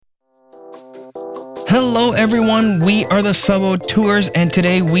Hello everyone, we are the Saboteurs, and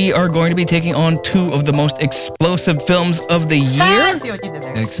today we are going to be taking on two of the most explosive films of the year. See what you did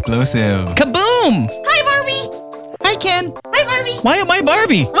there. Explosive. Kaboom! Hi, Barbie! Hi, Ken. Hi, Barbie! Why am I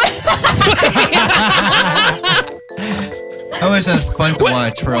Barbie? That was just fun to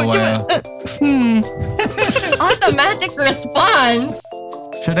watch for a while. Automatic response.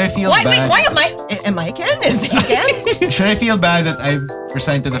 Should I feel Why bad? am I Ken? Is he Ken? Should I feel bad that I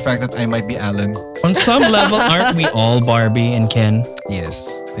resigned to the fact that I might be Alan? On some level, aren't we all Barbie and Ken? Yes,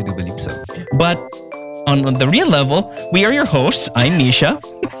 I do believe so. But on the real level, we are your hosts. I'm Misha.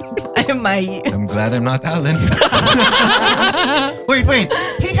 I'm Mai. I'm glad I'm not Alan. Wait.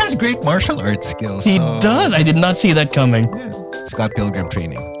 He has great martial arts skills. He does. I did not see that coming. Yeah. Scott Pilgrim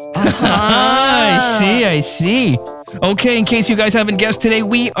training. I see. Okay, in case you guys haven't guessed, today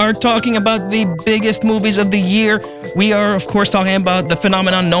we are talking about the biggest movies of the year. We are, of course, talking about the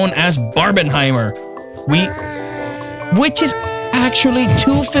phenomenon known as Barbenheimer. Which is actually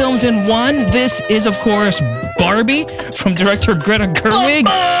two films in one. This is, of course, Barbie from director Greta Gerwig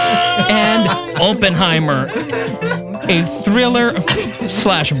and Oppenheimer, a thriller /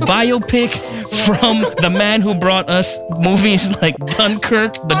 biopic from the man who brought us movies like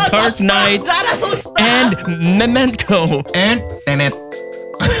Dunkirk, The Dark Knight, and Memento. And Tenet.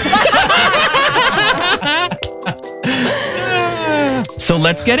 So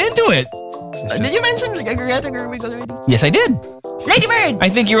let's get into it. Did you mention Greta Gerwig already? Yes, I did. Lady Bird! I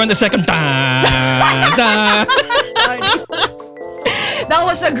think you're on the second time. That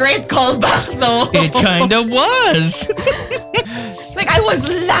was a great callback though. It kind of was. Like I was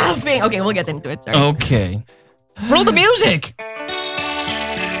laughing. Okay, we'll get into it. Sorry. Okay. Roll the music.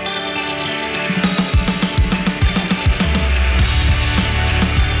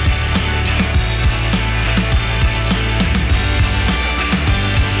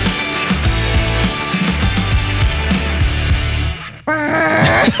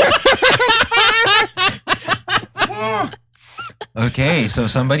 Okay, so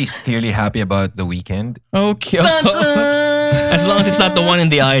somebody's clearly happy about The Weeknd. Okay. As long as it's not the one in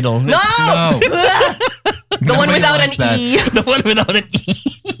The Idol. No! The one without an that. E. The one without an E.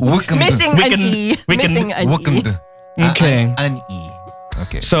 Missing an E. Missing an E. Weeknd. Okay. An E.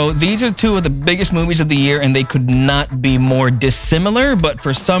 Okay. So these are two of the biggest movies of the year, and they could not be more dissimilar, but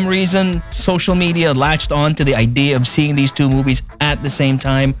for some reason, social media latched on to the idea of seeing these two movies at the same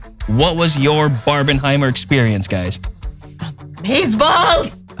time. What was your Barbenheimer experience, guys?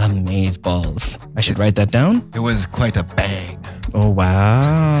 Amazeballs! Amazeballs. I should write that down. It was quite a bang. Oh,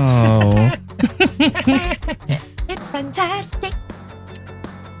 wow. It's fantastic.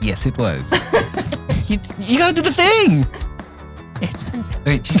 Yes, it was. You gotta do the thing.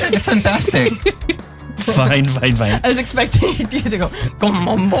 Wait, you said it's fantastic. Fine. I was expecting you to go, come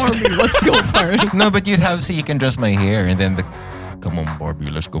on, Barbie, let's go party. No, but you'd have so you can dress my hair and then the come on,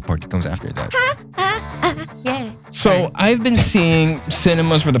 Barbie, let's go party comes after that. Yeah. So I've been seeing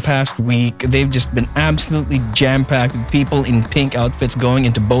cinemas for the past week. They've just been absolutely jam-packed with people in pink outfits going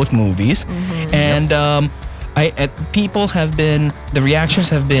into both movies. Mm-hmm. And the reactions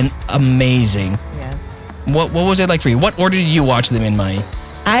have been amazing. Yes. What was it like for you? What order did you watch them in, Mai?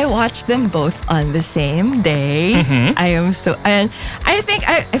 I watched them both on the same day. Mm-hmm. And I think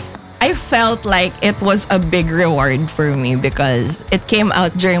I felt like it was a big reward for me because it came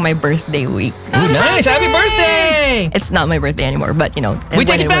out during my birthday week. Oh, nice! Happy birthday! It's not my birthday anymore, but We when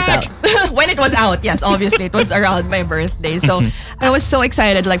take it back! was out. When it was out, yes, obviously it was around my birthday. So I was so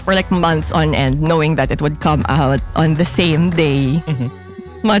excited for months on end knowing that it would come out on the same day. Mm-hmm.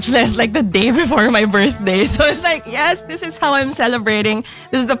 Much less like the day before my birthday. So it's like, yes, this is how I'm celebrating.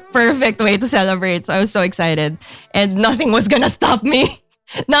 This is the perfect way to celebrate. So I was so excited. And nothing was gonna stop me.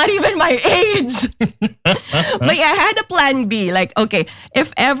 Not even my age. But yeah, I had a plan B. Like, okay,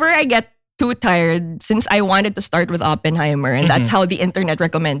 if ever I get too tired, since I wanted to start with Oppenheimer, and that's how the internet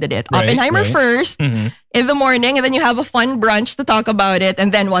recommended it. Right, Oppenheimer right. first in the morning, and then you have a fun brunch to talk about it,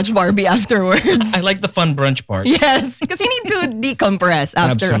 and then watch Barbie afterwards. I like the fun brunch part. Yes, because you need to decompress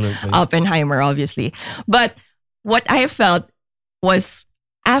after Absolutely. Oppenheimer, obviously. But what I felt was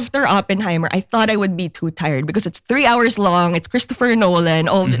after Oppenheimer, I thought I would be too tired because it's 3 hours long. It's Christopher Nolan,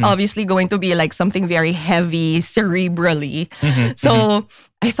 obviously going to be like something very heavy, cerebrally. So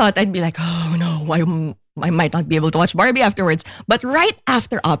I thought I'd be like, oh no, I might not be able to watch Barbie afterwards. But right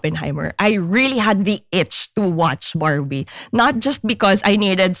after Oppenheimer, I really had the itch to watch Barbie. Not just because I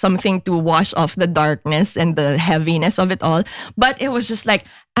needed something to wash off the darkness and the heaviness of it all, but it was just like,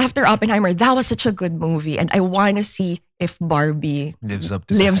 after Oppenheimer, that was such a good movie. And I want to see if Barbie lives up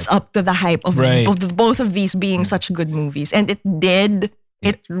to the hype of, Right. of both of these being such good movies. And it did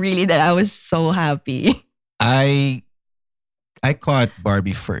it really that I was so happy. I caught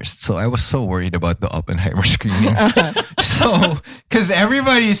Barbie first, so I was so worried about the Oppenheimer screening. So, because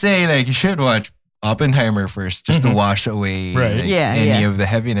everybody's saying like you should watch Oppenheimer first just to wash away Right. like, Yeah, any yeah. of the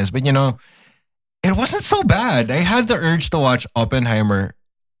heaviness. But it wasn't so bad. I had the urge to watch Oppenheimer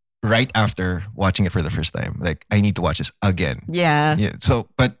right after watching it for the first time. Like I need to watch this again. Yeah. Yeah. So,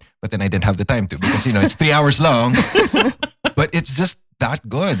 but then I didn't have the time to because it's 3 hours long. But it's just that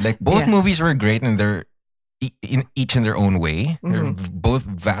good. Like both Yeah. movies were great and they're each in their own way. They're Mm-hmm. both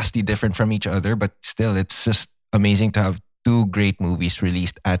vastly different from each other, but still, it's just amazing to have two great movies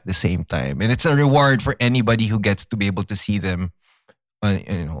released at the same time, and it's a reward for anybody who gets to be able to see them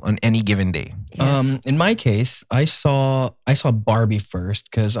on any given day. Yes. In my case, I saw Barbie first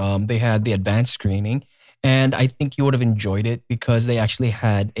because they had the advanced screening, and I think you would have enjoyed it because they actually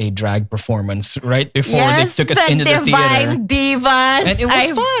had a drag performance right before Yes, they took us into the theater. Divine Divas. And it was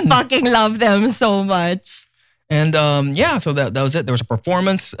I fun. fucking love them so much. And so that was it. There was a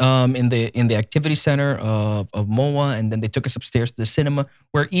performance in the activity center of MOA, and then they took us upstairs to the cinema,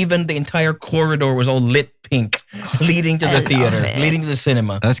 where even the entire corridor was all lit pink, leading to I the love theater, it. leading to the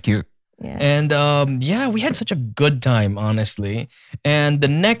cinema. That's cute. Yeah. And we had such a good time, honestly. And the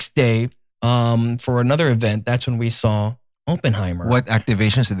next day, for another event, that's when we saw Oppenheimer. What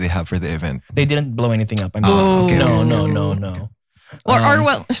activations did they have for the event? They didn't blow anything up. I'm Oh, sorry. okay. No. Or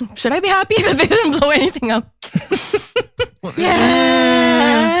well, should I be happy that they didn't blow anything up?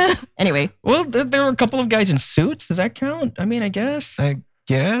 Yeah. Anyway, Well, there were a couple of guys in suits. Does that count? I mean, I guess. I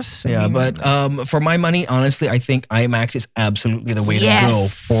guess. Yeah, but for my money, honestly, I think IMAX is absolutely the way to go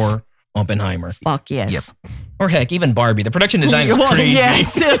Yes. for Oppenheimer. fuck yes. Yep. Or heck, even Barbie. The production design is Well, crazy.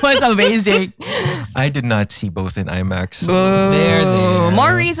 yes, it was amazing. I did not see both in IMAX. There.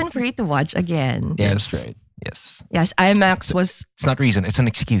 More reason for you to watch again. Yeah, that's right. Yes. Yes, IMAX was. It's not reason, it's an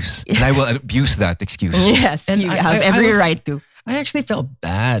excuse. And I will abuse that excuse. Yes, And you I- have I every was- right to. I actually felt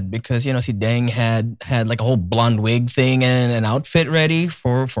bad because see Deng had like a whole blonde wig thing and an outfit ready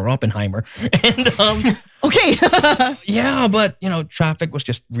for Oppenheimer, and Okay. yeah, but traffic was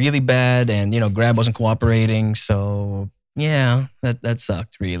just really bad, and Grab wasn't cooperating, so yeah, that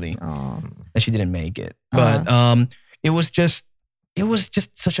sucked really Oh. that she didn't make it. But it was just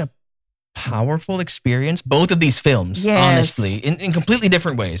such a powerful experience. Both of these films, Yes. honestly, in completely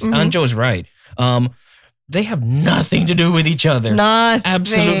different ways. Mhm. Anjo's right. They have nothing to do with each other. Nothing.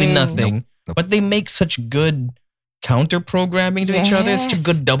 Absolutely nothing. But they make such good counter programming to each other. It's such a Yes.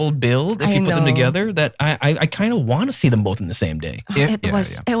 good double build if I you put them know. together that I kind of want to see them both in the same day.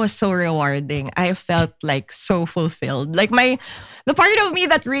 It was so rewarding. I felt like so fulfilled. Like the part of me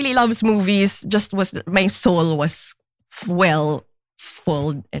that really loves movies just was my soul was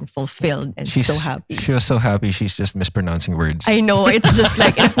full and fulfilled and so happy. She was so happy she's just mispronouncing words. I know it's just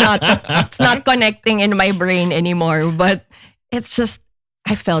like it's not connecting in my brain anymore, but it's just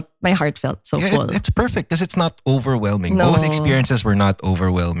my heart felt so full. It's perfect because it's not overwhelming. No. Both experiences were not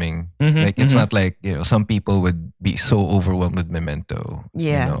overwhelming. Mhm, Like it's mhm. not like some people would be so overwhelmed with Memento.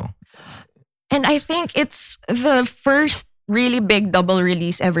 Yeah. And I think it's the first really big double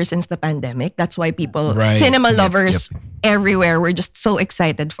release ever since the pandemic. That's why people, Right. cinema Yep, lovers yep. everywhere, were just so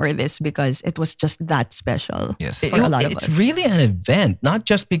excited for this because it was just that special. Yes. For a lot of It's us. really an event, not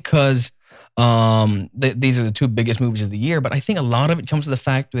just because these are the two biggest movies of the year, but I think a lot of it comes to the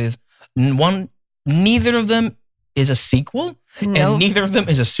fact with neither of them is a sequel, Nope. and neither of them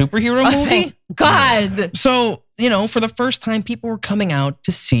is a superhero Oh, movie. thank God. So, for the first time, people were coming out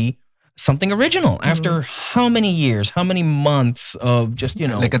to see something original after how many years, how many months of just,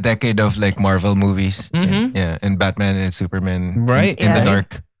 Like a decade of like Marvel movies. Mhm. Yeah. And Batman and Superman. Right. In the Yeah.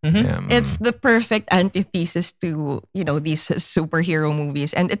 dark. Mhm. Yeah. It's the perfect antithesis to, these superhero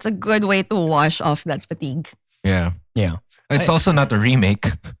movies. And it's a good way to wash off that fatigue. Yeah. Yeah. It's also not a remake.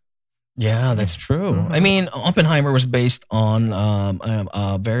 Yeah, that's true. I mean, Oppenheimer was based on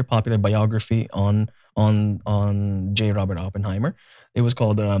a very popular biography on J. Robert Oppenheimer. It was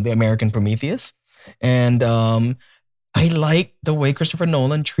called The American Prometheus, and I like the way Christopher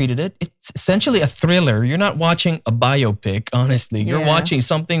Nolan treated it. It's essentially a thriller. You're not watching a biopic, honestly. You're Yeah. watching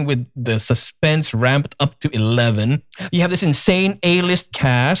something with the suspense ramped up to 11. You have this insane A-list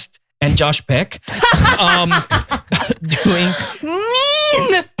cast and Josh Peck doing,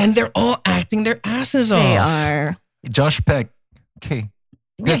 Mean! and they're all acting their asses off. They are. Josh Peck. Okay.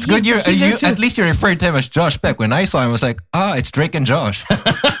 Yeah, It's good he's there too. at least you referred to him as Josh Peck. When I saw him, I was like, it's Drake and Josh.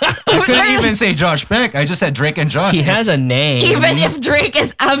 I couldn't even say Josh Peck. I just said Drake and Josh. He has a name. Even if Drake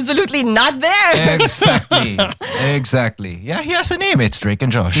is absolutely not there. Exactly. Yeah, he has a name. It's Drake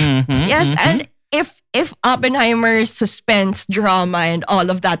and Josh. Yes, and if Oppenheimer's suspense, drama, and all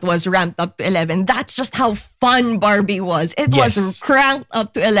of that was ramped up to 11, that's just how fun Barbie was. It was cranked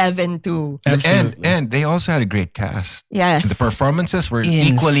up to 11 too. Absolutely. And they also had a great cast. Yes. The performances were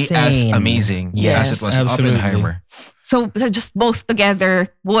equally as amazing as it was Oppenheimer. So just both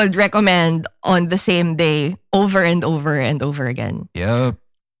together, would recommend on the same day over and over and over again. Yep.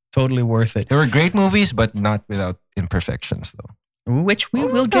 Totally worth it. They were great movies, but not without imperfections though. Which we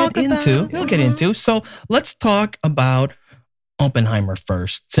will get into. We'll get into. So let's talk about Oppenheimer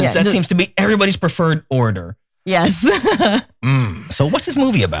first, since that seems to be everybody's preferred order. Yes. So what's this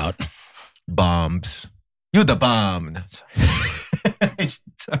movie about? Bombs. You the bomb.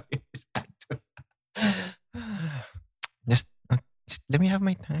 Sorry. Just let me have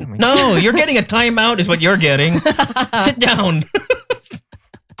my time. No, you're getting a timeout is what you're getting. Sit down.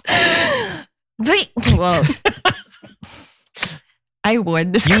 Well, I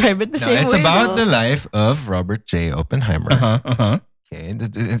would describe it the same way. It's about the life of Robert J. Oppenheimer. Okay.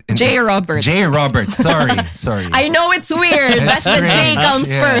 J. Robert. J. Robert. Sorry. I know it's weird. That's the J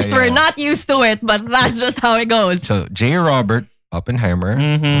comes first. We're not used to it, but that's just how it goes. So J. Robert Oppenheimer,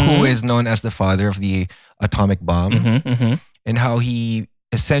 who is known as the father of the atomic bomb, and how he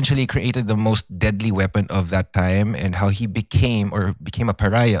essentially created the most deadly weapon of that time, and how he became a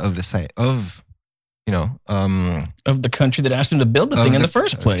pariah of the of the country that asked him to build the thing in the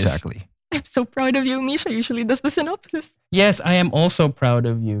first place. Exactly. I'm so proud of you. Misha usually does the synopsis. Yes, I am also proud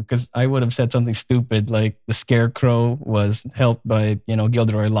of you, because I would have said something stupid like the Scarecrow was helped by,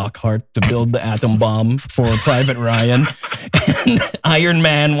 Gilderoy Lockhart to build the atom bomb for Private Ryan. And Iron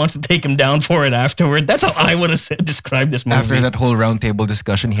Man wants to take him down for it afterward. That's how I would have described this movie. After that whole roundtable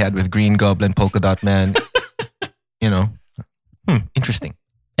discussion he had with Green Goblin, Polka Dot Man, interesting.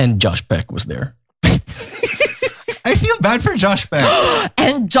 And Josh Peck was there. I feel bad for Josh Peck.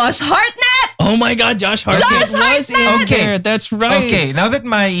 And Josh Hartnett. Oh my God, Josh Hartnett was in there. That's right. Okay, now that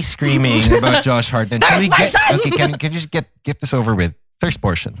my screaming about Josh Hartnett, can you just get this over with? First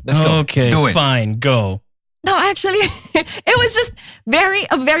portion. Let's go. Okay, do it. Fine, go. No, actually, it was just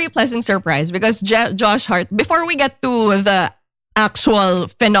a very pleasant surprise because Josh Hart. Before we get to the actual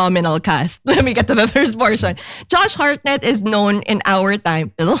phenomenal cast, let me get to the first portion. Josh Hartnett is known in our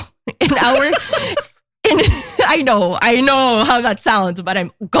time. I know how that sounds, but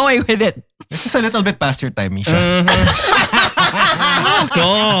I'm going with it. This is a little bit past your time, Misha. Fuck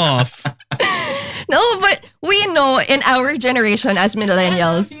off. No, but we know in our generation as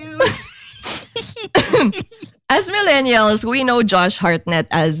millennials. As millennials, we know Josh Hartnett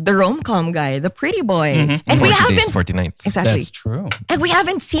as the rom-com guy, the pretty boy. And we haven't 40 nights. Exactly. That's true. And we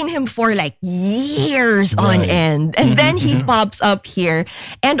haven't seen him for like years on end. And then he pops up here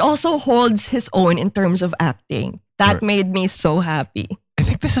and also holds his own in terms of acting. That made me so happy. I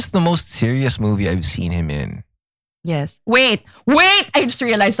think this is the most serious movie I've seen him in. Yes. Wait. I just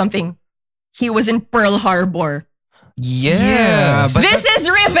realized something. He was in Pearl Harbor. Yeah. But this is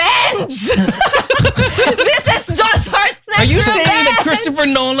revenge! This is Josh Hartnett's Are you revenge! saying that Christopher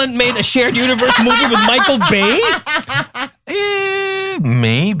Nolan made a shared universe movie with Michael Bay?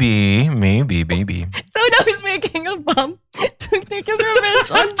 Maybe. So now he's making a bomb to take his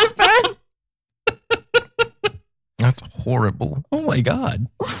revenge on Japan. That's horrible. Oh my God.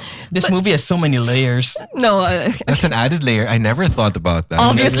 This movie has so many layers. No. That's an added layer. I never thought about that.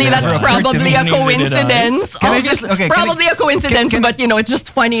 Obviously, that's probably a coincidence. Probably a coincidence, but it's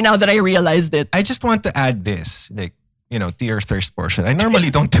just funny now that I realized it. I just want to add this, to your thirst portion. I normally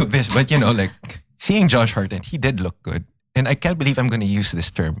don't do this, but seeing Josh Hartnett, he did look good. And I can't believe I'm going to use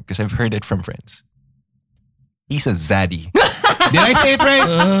this term because I've heard it from friends. He's a zaddy. Did I say it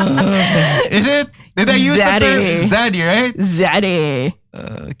right? Is it? Did I use the term? Zaddy, right? Zaddy.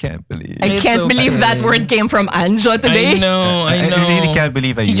 Can't believe. I can't believe that word came from Anjo today. I know. I really can't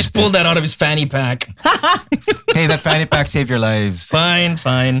believe I used it. He just pulled that out of his fanny pack. Hey, that fanny pack saved your lives. Fine.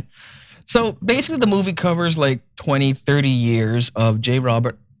 So basically the movie covers like 20, 30 years of J.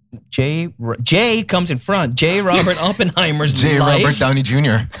 comes in front. J. Robert Oppenheimer's J. life. Robert Downey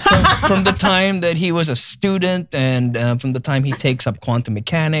Jr. from the time that he was a student and from the time he takes up quantum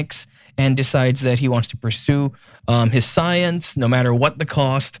mechanics and decides that he wants to pursue his science no matter what the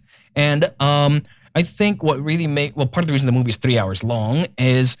cost. And I think what really part of the reason the movie is 3 hours long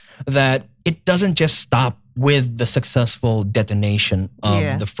is that it doesn't just stop with the successful detonation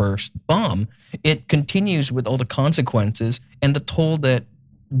of the first bomb. It continues with all the consequences and the toll that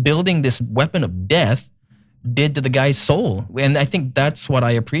building this weapon of death did to the guy's soul. And I think that's what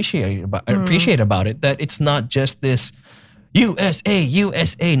I appreciate about it, that it's not just this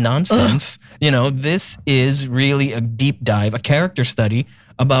USA nonsense. This is really a deep dive, a character study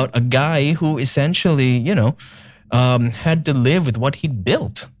about a guy who essentially, had to live with what he'd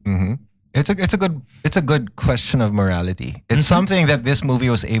built. Mm-hmm. It's a good question of morality. It's something that this movie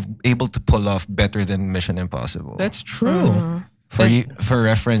was able to pull off better than Mission Impossible. That's true. For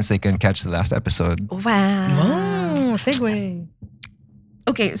reference, they can catch the last episode. Wow. Oh, segue.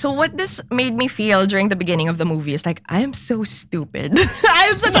 Okay, so what this made me feel during the beginning of the movie is like, I am so stupid. I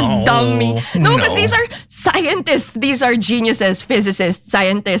am such a dummy. No, because these are scientists. These are geniuses, physicists,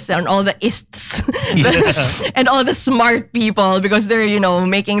 scientists, and all the ists. And all the smart people because they're,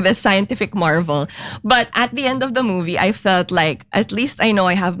 making this scientific marvel. But at the end of the movie, I felt like at least I know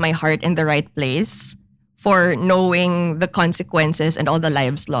I have my heart in the right place for knowing the consequences and all the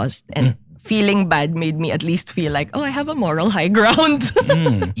lives lost. And feeling bad made me at least feel like, I have a moral high ground.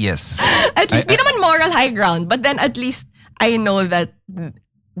 Yes. At least, di naman moral high ground, but then at least I know that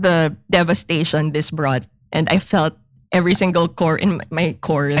the devastation this brought, and I felt every single core in my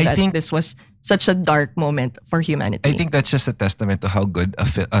core that this was such a dark moment for humanity. I think that's just a testament to how good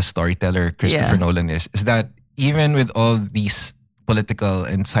a storyteller Christopher Nolan is that even with all these political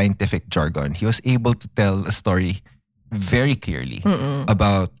and scientific jargon, he was able to tell a story very clearly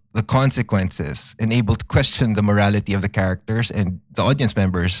about the consequences and able to question the morality of the characters and the audience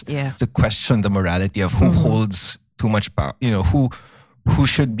members to question the morality of who holds too much power, who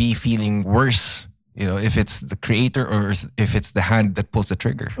should be feeling worse, if it's the creator or if it's the hand that pulls the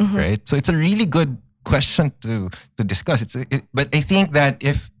trigger, right? So it's a really good question to discuss. But I think that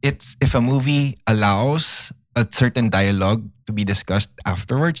if a movie allows a certain dialogue to be discussed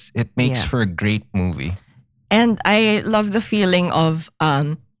afterwards, it makes for a great movie. And I love the feeling of,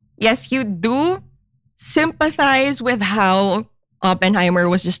 yes, you do sympathize with how Oppenheimer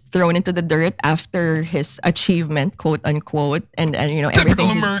was just thrown into the dirt after his achievement, quote unquote, and Typical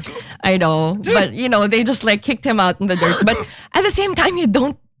everything. America. I know, but they just like kicked him out in the dirt. But at the same time, you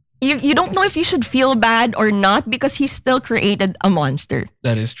don't know if you should feel bad or not because he still created a monster.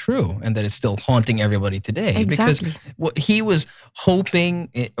 That is true, and that is still haunting everybody today. Exactly. Because he was hoping,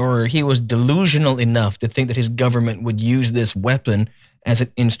 or he was delusional enough to think that his government would use this weapon as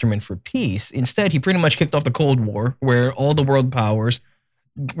an instrument for peace. Instead, he pretty much kicked off the Cold War, where all the world powers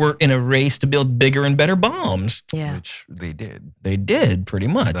were in a race to build bigger and better bombs. Yeah. Which they did. They did, pretty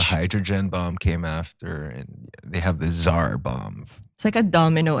much. The hydrogen bomb came after, and they have the Tsar bomb. It's like a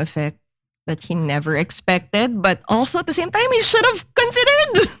domino effect that he never expected, but also at the same time, he should have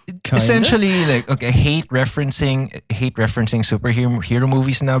considered. Kinda. Essentially, hate referencing superhero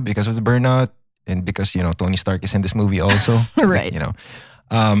movies now because of the burnout and because Tony Stark is in this movie also. Right.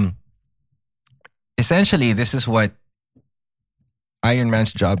 Essentially, this is what Iron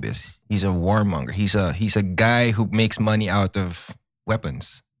Man's job is. He's a warmonger. He's a guy who makes money out of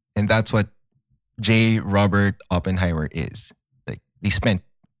weapons, and that's what J. Robert Oppenheimer is. They spent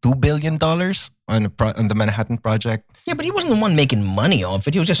 $2 billion on the Manhattan Project. Yeah, but he wasn't the one making money off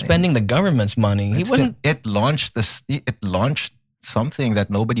it. He was just spending the government's money. He wasn't. It launched something that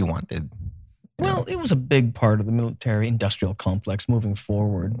nobody wanted. Well, it was a big part of the military-industrial complex moving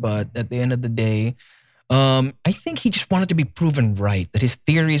forward. But at the end of the day, I think he just wanted to be proven right, that his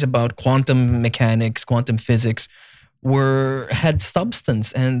theories about quantum mechanics, quantum physics had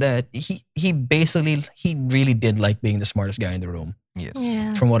substance, and that he really did like being the smartest guy in the room. Yes.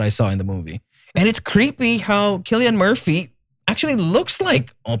 Yeah. From what I saw in the movie. And it's creepy how Cillian Murphy actually looks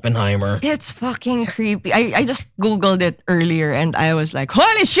like Oppenheimer. It's fucking creepy. I just Googled it earlier and I was like,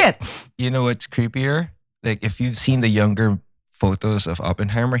 holy shit! You know what's creepier? If you've seen the younger photos of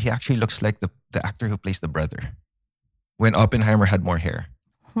Oppenheimer, he actually looks like the actor who plays the brother. When Oppenheimer had more hair.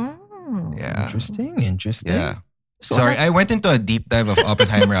 Yeah. Interesting. Yeah. Sorry, I went into a deep dive of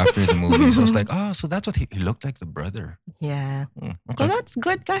Oppenheimer after the movie. So I was like, so that's what he looked like, the brother. Yeah. Okay. So that's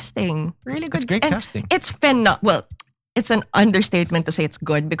good casting. Really good. It's great casting. It's well, it's an understatement to say it's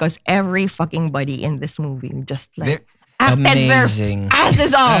good because every fucking body in this movie just acted amazing. Their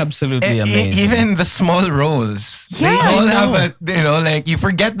asses off. Absolutely amazing. Even the small roles. Yeah, they all I have you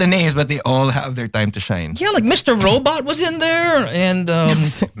forget the names, but they all have their time to shine. Yeah, like Mr. Robot was in there, and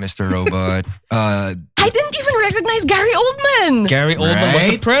Mr. Robot. I didn't even recognize Gary Oldman. Gary Oldman was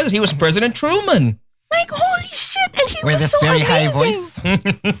the president. He was President Truman. Like, holy shit. And he with was this so very amazing. high voice.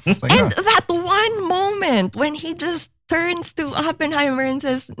 It's like, And that one moment when he just turns to Oppenheimer and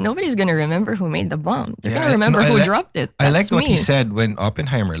says, nobody's going to remember who made the bomb. They're going to remember who dropped it. I That's liked what he me. said when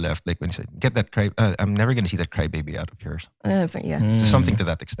Oppenheimer left. Like when he said, get that I'm never going to see that crybaby out of yours. But yeah. Something to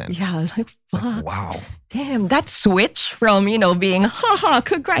that extent. Yeah, I was like, fuck. Like, wow. Damn, that switch from, being, haha,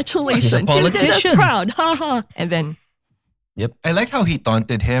 congratulations. He's a politician. You did us proud, haha. And then, I like how he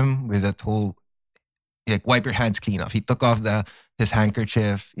taunted him with that whole, like wipe your hands clean off. He took off his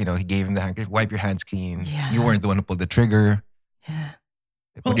handkerchief. You know, he gave him the handkerchief. Wipe your hands clean. Yeah. You weren't the one who pulled the trigger. Yeah.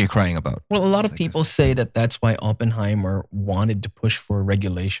 What are you crying about? Well, a lot of Like people say that that's why Oppenheimer wanted to push for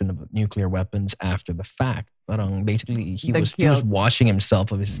regulation of nuclear weapons after the fact. But basically, he was washing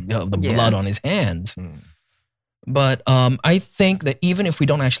himself of the blood on his hands. But I think that even if we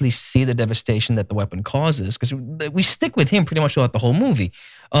don't actually see the devastation that the weapon causes, because we stick with him pretty much throughout the whole movie,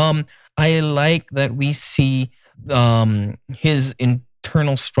 I like that we see his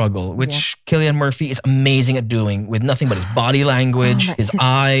internal struggle, which Cillian Murphy is amazing at doing with nothing but his body language, his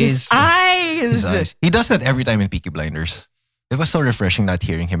eyes. His eyes. He does that every time in Peaky Blinders. It was so refreshing not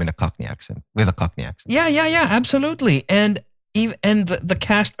hearing him in a Cockney accent, with a Cockney accent. Yeah, absolutely. And the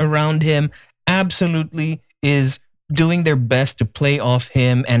cast around him absolutely is doing their best to play off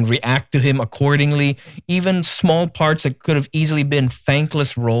him and react to him accordingly. Even small parts that could have easily been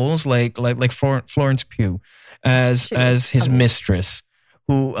thankless roles, like Florence Pugh as his mistress,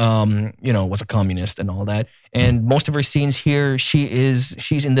 who was a communist and all that. And most of her scenes here,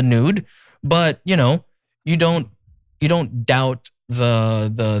 she's in the nude, but you don't doubt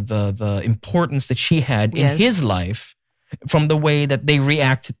the importance that she had in his life from the way that they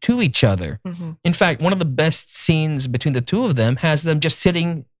react to each other. Mm-hmm. In fact, one of the best scenes between the two of them has them just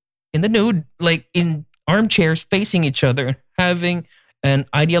sitting in the nude, like in armchairs facing each other, having an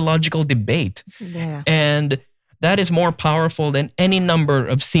ideological debate. Yeah. And that is more powerful than any number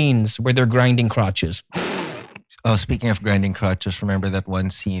of scenes where they're grinding crotches. Oh, speaking of grinding crotches, remember that one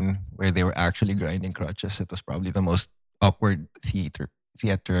scene where they were actually grinding crotches? It was probably the most awkward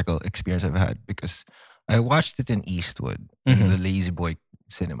theatrical experience I've had, because I watched it in Eastwood, in the Lazy Boy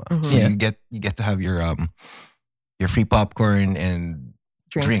cinema. Mm-hmm. So you get to have your free popcorn and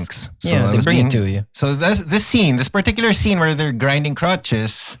drinks. So they bring it to you. So this particular scene where they're grinding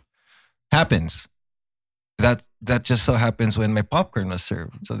crotches happens. That just so happens when my popcorn was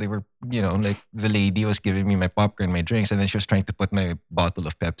served. So they were, like the lady was giving me my popcorn, my drinks, and then she was trying to put my bottle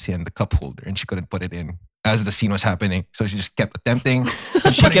of Pepsi in the cup holder, and she couldn't put it in as the scene was happening. So she just kept attempting.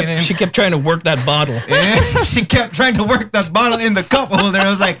 She kept trying to work that bottle. Yeah, she kept trying to work that bottle in the cup holder. I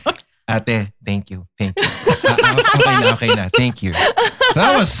was like, Ate, thank you. Okay na, thank you.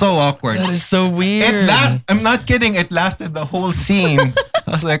 That was so awkward. That is so weird. I'm not kidding, it lasted the whole scene.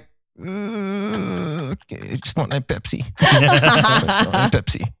 I was like, okay, I just want my Pepsi.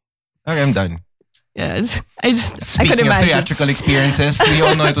 Okay, I'm done. Yeah, I could Speaking of imagine. theatrical experiences, we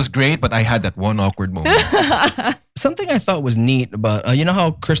all know it was great, but I had that one awkward moment. Something I thought was neat about, you know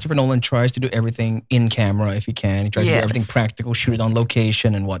how Christopher Nolan tries to do everything in camera if he can. He tries to do everything practical, shoot it on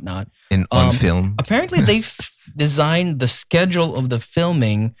location and whatnot. On film. Apparently, they designed the schedule of the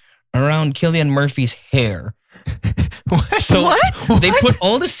filming around Cillian Murphy's hair. What? So they put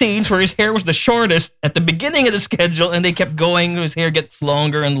all the scenes where his hair was the shortest at the beginning of the schedule, and they kept going. His hair gets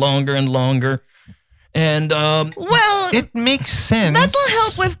longer and longer and longer. And it makes sense. That'll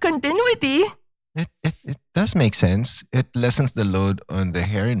help with continuity. It does make sense. It lessens the load on the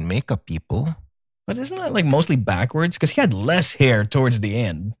hair and makeup people. But isn't that like mostly backwards? Because he had less hair towards the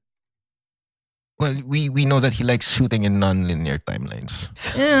end. Well, we know that he likes shooting in non-linear timelines.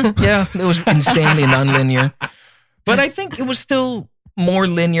 Yeah, it was insanely non-linear. But I think it was still more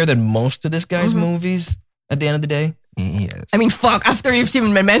linear than most of this guy's movies at the end of the day. Yes. I mean, fuck, after you've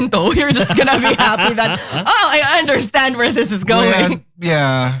seen Memento, you're just gonna be happy that, I understand where this is going. Well,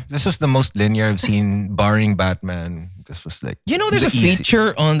 yeah, this was the most linear I've seen, barring Batman. This was like... there's a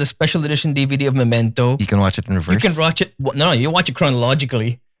feature on the special edition DVD of Memento. You can watch it in reverse? You can watch it... No, you watch it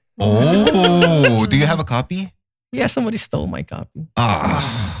chronologically. Oh, do you have a copy? Yeah, somebody stole my copy.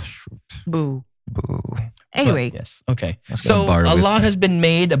 Shoot. Boo. Anyway. But, yes, okay. So a lot has been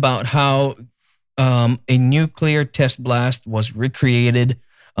made about how a nuclear test blast was recreated,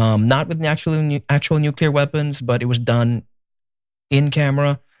 not with the actual nuclear weapons, but it was done in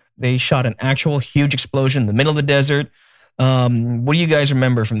camera. They shot an actual huge explosion in the middle of the desert. What do you guys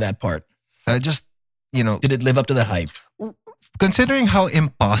remember from that part? Did it live up to the hype? Considering how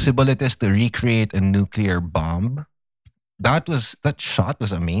impossible it is to recreate a nuclear bomb, that shot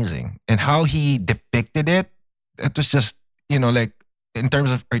was amazing. And how he depicted it was just, like, in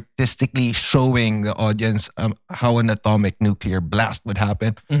terms of artistically showing the audience how an atomic nuclear blast would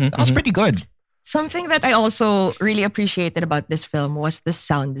happen. That was pretty good. Something that I also really appreciated about this film was the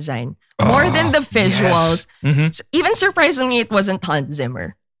sound design. More than the visuals. Yes. So even surprisingly, it wasn't Hans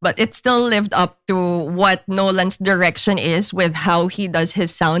Zimmer. But it still lived up to what Nolan's direction is with how he does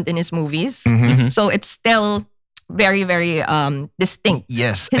his sound in his movies. So it's still very, very distinct.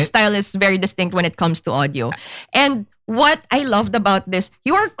 Yes. His style is very distinct when it comes to audio. And what I loved about this,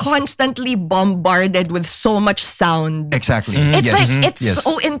 you are constantly bombarded with so much sound. Exactly. It's Yes. like it's Yes.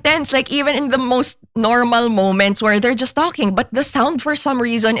 so intense. Like even in the most normal moments where they're just talking, but the sound for some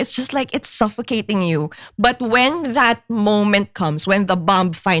reason it's just like it's suffocating you. But when that moment comes, when the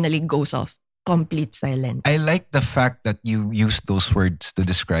bomb finally goes off, complete silence. I like the fact that you use those words to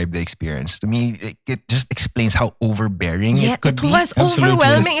describe the experience. To me, it just explains how overbearing yeah, it could it be. was Absolutely.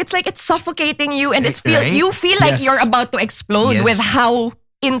 overwhelming. It's like it's suffocating you, and Right? you feel like Yes. you're about to explode Yes. with how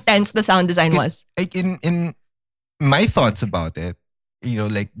intense the sound design was. Like in my thoughts about it,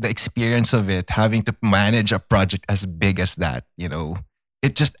 like the experience of it, having to manage a project as big as that,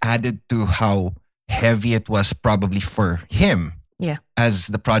 it just added to how heavy it was probably for him. Yeah. As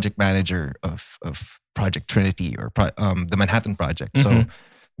the project manager of Project Trinity or the Manhattan Project. So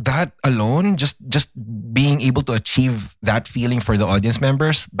that alone, just being able to achieve that feeling for the audience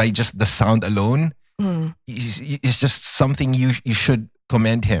members by just the sound alone is just something you should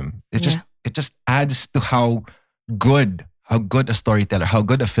commend him. It just adds to how good a storyteller, how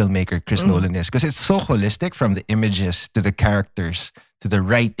good a filmmaker Chris Nolan is, because it's so holistic, from the images to the characters to the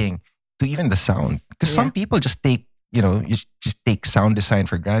writing to even the sound. Because some people just take you just take sound design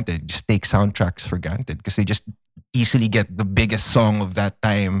for granted, just take soundtracks for granted because they just easily get the biggest song of that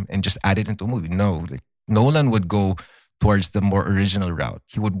time and just add it into a movie. No, like Nolan would go towards the more original route.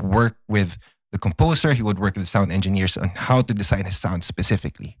 He would work with the composer, he would work with the sound engineers on how to design his sound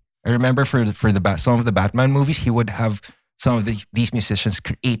specifically. I remember for some of the Batman movies, he would have some of these musicians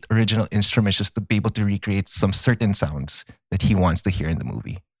create original instruments just to be able to recreate some certain sounds that he wants to hear in the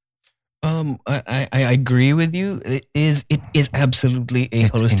movie. I agree with you. It is absolutely a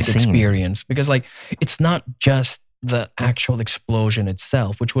It's holistic insane. experience, because like it's not just the actual explosion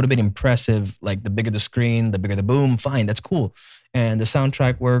itself, which would have been impressive. Like the bigger the screen, the bigger the boom, fine, that's cool. And the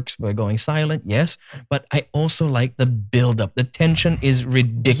soundtrack works by going silent, yes. But I also like the build-up. The tension is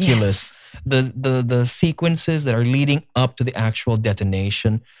ridiculous. The sequences that are leading up to the actual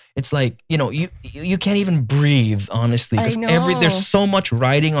detonation, it's like, you can't even breathe, honestly. I Because know. there's so much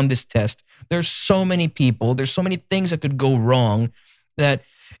riding on this test. There's so many people. There's so many things that could go wrong that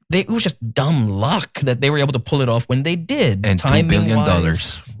it was just dumb luck that they were able to pull it off when they did. And $2 billion. would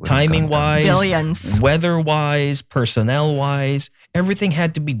have gone Timing down. wise, Billions. weather wise, personnel wise, everything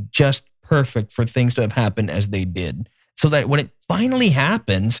had to be just perfect for things to have happened as they did. So that when it finally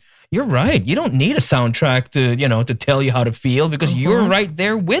happens, you're right. You don't need a soundtrack to tell you how to feel, because you're right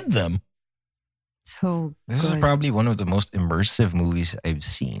there with them. So This is good. probably one of the most immersive movies I've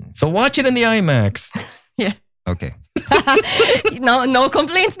seen. So watch it in the IMAX. Yeah. Okay. No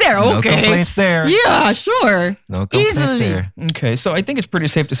complaints there. No Okay. complaints there. Yeah, sure. No complaints Easily. there. Okay, so I think it's pretty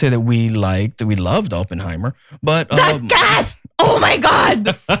safe to say that we loved Oppenheimer, but That cast! Oh my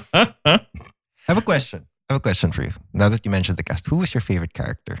God! I have a question. For you. Now that you mentioned the cast, who was your favorite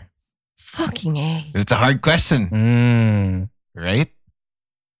character? Fucking A. It's a hard question, mm, right?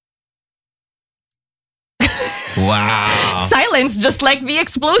 Wow. Silence, just like the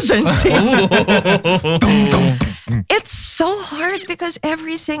explosions. oh. It's so hard because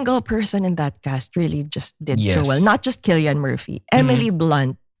every single person in that cast really just did so Yes. well. Not just Cillian Murphy. Emily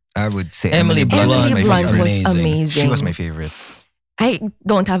Blunt. I would say Emily Blunt Blunt was my Emily Blunt favorite. was amazing. amazing. She was my favorite. I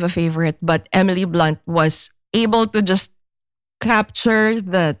don't have a favorite, but Emily Blunt was able to just capture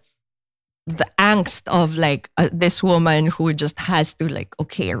the angst of like this woman who just has to like,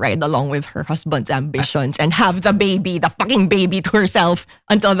 okay, ride along with her husband's ambitions and have the fucking baby to herself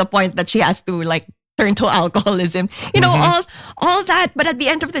until the point that she has to like turn to alcoholism. All that, but at the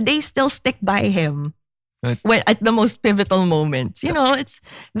end of the day, still stick by him. But- When at the most pivotal moments. It's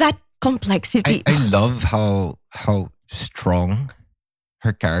that complexity. I love how strong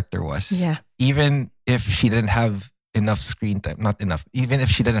her character was. Yeah. Even if she didn't have enough screen time, not enough, even if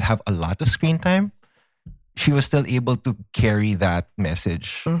she didn't have a lot of screen time, she was still able to carry that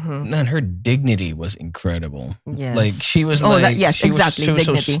message. Mm-hmm. And her dignity was incredible. Yes. Like she was Oh, like, yes, she exactly, was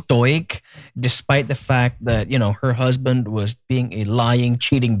so dignity. stoic, despite the fact that her husband was being a lying,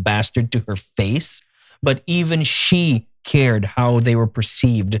 cheating bastard to her face. But even she cared how they were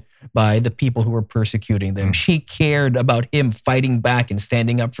perceived by the people who were persecuting them. She cared about him fighting back and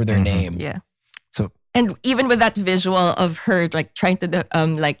standing up for their name. Yeah. So And even with that visual of her like trying to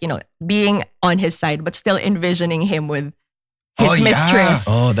being on his side, but still envisioning him with his Oh, yeah. mistress.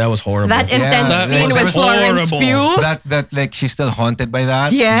 Oh, that was horrible. That intense that scene was with Florence horrible. Pugh. that like she's still haunted by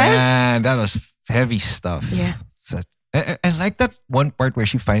that. Yes. Man, that was heavy stuff. Yeah. So, I like that one part where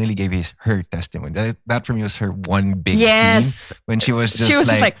she finally gave her testimony. That for me was her one big Yes. scene when she was just She was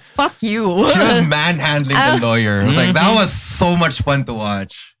just like, fuck you. she was manhandling the lawyer. It was like that was so much fun to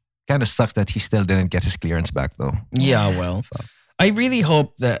watch. Kind of sucks that he still didn't get his clearance back though. Yeah, well, I really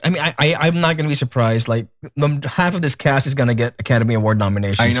hope that. I mean, I'm not going to be surprised. Like half of this cast is going to get Academy Award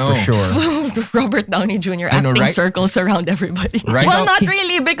nominations I know. for sure. Robert Downey Jr. acting right? circles around everybody. Right Well, now- not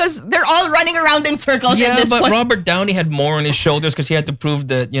really, because they're all running around in circles at Yeah, this but point. Robert Downey had more on his shoulders because he had to prove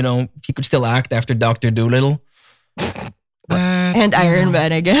that he could still act after Doctor Dolittle. And Iron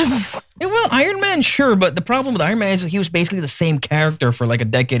Man, I guess. Yeah, well, Iron Man, sure, but the problem with Iron Man is he was basically the same character for like a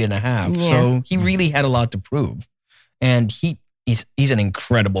decade and a half. Yeah. So he really had a lot to prove, and he's an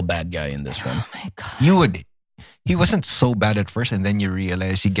incredible bad guy in this one. Oh my God. He wasn't so bad at first, and then you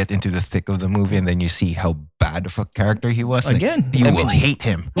realize you get into the thick of the movie, and then you see how bad of a character he was. Like, Again, you I will mean- hate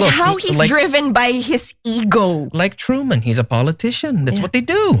him. Look, How he's like- driven by his ego. Like Truman, he's a politician. That's what they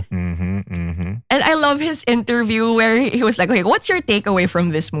do. And I love his interview where he was like, okay, what's your takeaway from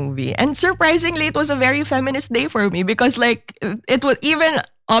this movie? And surprisingly, it was a very feminist day for me because like it was even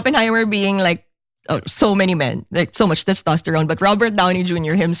Oppenheimer being like so many men, like so much testosterone. But Robert Downey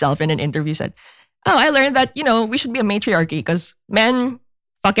Jr. himself in an interview said, oh, I learned that, we should be a matriarchy because men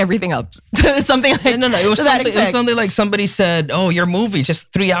fuck everything up. Something like No. It was to that something. It was effect. something like somebody said, "Oh, your movie is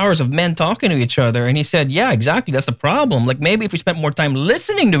just 3 hours of men talking to each other," and he said, "Yeah, exactly. That's the problem. Like maybe if we spent more time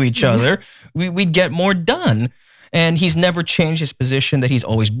listening to each other, we'd get more done." And he's never changed his position that he's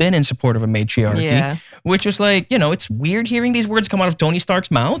always been in support of a matriarchy, Yeah. which was like, it's weird hearing these words come out of Tony Stark's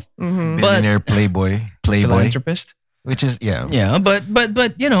mouth, Billionaire playboy, philanthropist. which is Yeah, but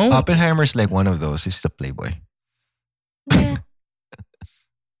Oppenheimer's like one of those. He's the playboy.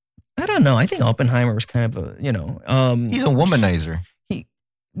 I don't know. I think Oppenheimer was kind of a, He's a womanizer.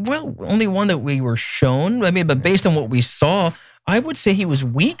 only one that we were shown. I mean, but based on what we saw, I would say he was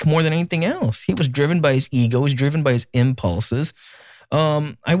weak more than anything else. He was driven by his ego. He's driven by his impulses.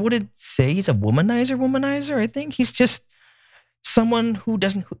 I wouldn't say he's a womanizer. I think he's just someone who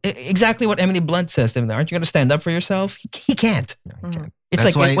doesn't, exactly what Emily Blunt says to him. Aren't you going to stand up for yourself? He can't. No, he can't. It's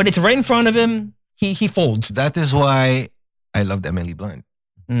That's like why- when it's right in front of him, he folds. That is why I loved Emily Blunt.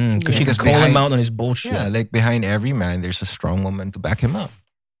 Because she Because can call him behind- out on his bullshit. Yeah, like behind every man, there's a strong woman to back him up.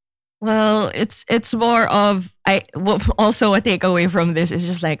 Well, it's more of also a takeaway from this is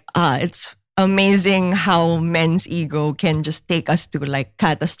just like it's amazing how men's ego can just take us to like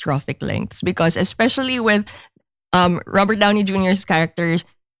catastrophic lengths because especially with Robert Downey Jr.'s character's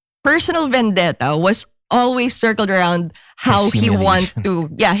personal vendetta was always circled around how His he wants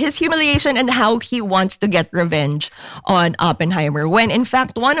humiliation. to his humiliation and how he wants to get revenge on Oppenheimer when in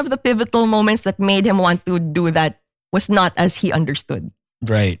fact one of the pivotal moments that made him want to do that was not as he understood.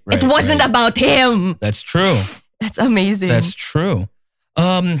 Right. It wasn't right. about him. That's true. That's amazing. That's true.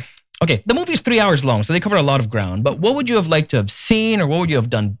 Okay, the movie is 3 hours long, so they cover a lot of ground. But what would you have liked to have seen, or what would you have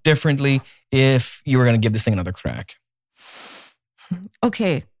done differently if you were going to give this thing another crack?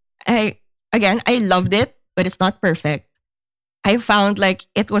 Okay. I loved it, but it's not perfect. I found like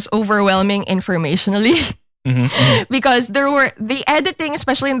it was overwhelming informationally because the editing,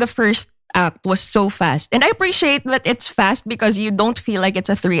 especially in the first act, was so fast. And I appreciate that it's fast because you don't feel like it's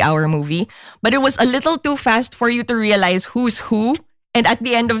a 3-hour movie, but it was a little too fast for you to realize who's who. And at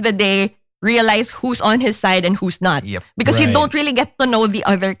the end of the day, realize who's on his side and who's not. Yep. Because you Right. don't really get to know the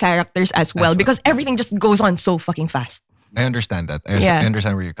other characters as well well. because everything just goes on so fucking fast. I understand that. I Yeah.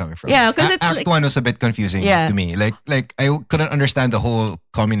 understand where you're coming from. Yeah, 'cause it's Act like- 1 was a bit confusing Yeah. to me. Like I couldn't understand the whole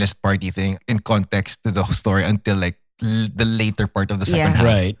Communist Party thing in context to the whole story until like the later part of the second Yeah. half.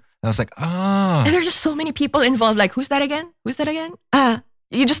 Right. I was like, ah. And there's just so many people involved. Like, who's that again? Who's that again?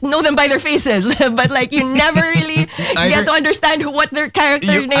 You just know them by their faces, but like you never really get to understand what their character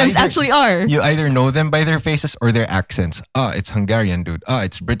You names either- actually are. You either know them by their faces or their accents. It's Hungarian dude.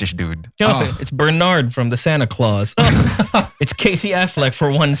 It's British dude. It's Bernard from the Santa Claus. It's Casey Affleck for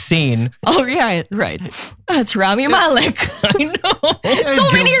one scene. Oh, yeah, right. That's Rami Malek. I know.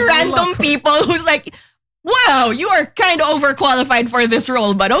 So many random people who's like, wow, you are kind of overqualified for this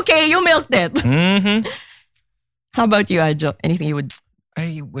role, but okay, you milked it. Mm-hmm. How about you, Adjo? Anything you would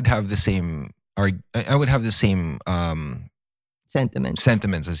I would have the same. I would have the same sentiments?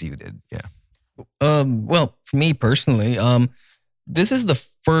 sentiments as you did. Yeah. Well, for me personally, this is the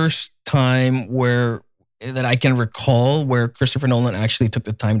first time that I can recall where Christopher Nolan actually took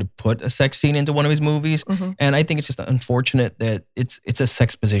the time to put a sex scene into one of his movies. Mhm. And I think it's just unfortunate that it's a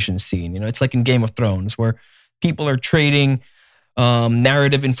sex position scene. It's like in Game of Thrones where people are trading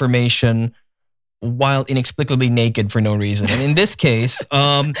narrative information while inexplicably naked for no reason. And in this case,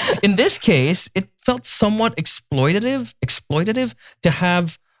 it felt somewhat exploitative to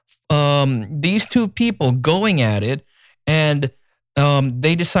have these two people going at it and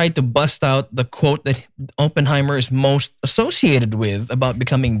they decide to bust out the quote that Oppenheimer is most associated with about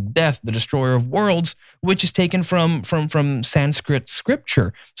becoming death, the destroyer of worlds, which is taken from Sanskrit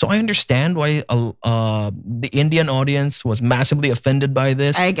scripture. So I understand why the Indian audience was massively offended by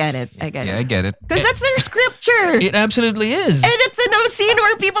this. I get it. I get it. Because that's their scripture. It absolutely is. And it's in a scene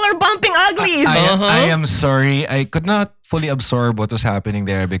where people are bumping uglies. I am sorry. I could not fully absorb what was happening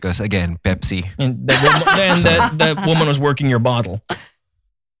there because, again, Pepsi. And that woman was working your bottle.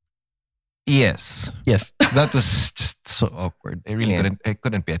 Yes. That was just so awkward. I really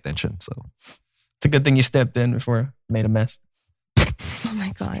couldn't pay attention. So it's a good thing you stepped in before I made a mess. Oh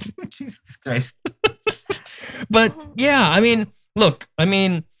my God. Jesus Christ. But yeah,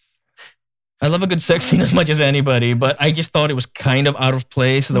 I love a good sex scene as much as anybody, but I just thought it was kind of out of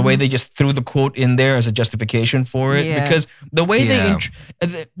place the way they just threw the quote in there as a justification for it. Yeah. Because the way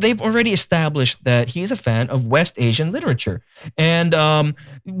they've already established that he's a fan of West Asian literature. And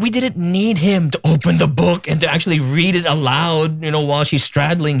we didn't need him to open the book and to actually read it aloud, while she's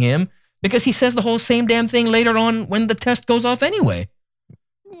straddling him, because he says the whole same damn thing later on when the test goes off anyway.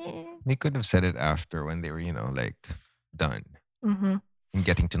 They could have said it after when they were, done and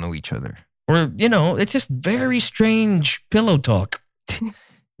getting to know each other. Or, it's just very strange pillow talk.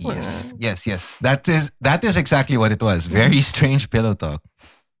 Yes. That is exactly what it was. Very strange pillow talk.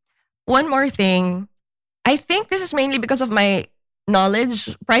 One more thing. I think this is mainly because of my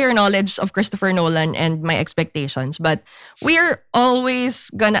prior knowledge of Christopher Nolan and my expectations. But we're always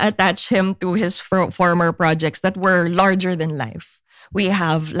gonna attach him to his former projects that were larger than life. We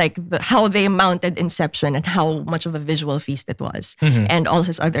have how they mounted Inception and how much of a visual feast it was, and all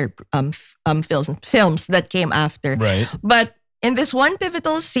his other films that came after. Right. But in this one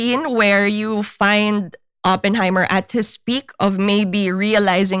pivotal scene where you find Oppenheimer at his peak of maybe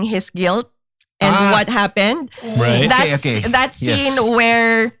realizing his guilt and what happened, right? That scene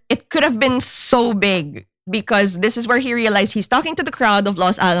where it could have been so big. Because this is where he realized he's talking to the crowd of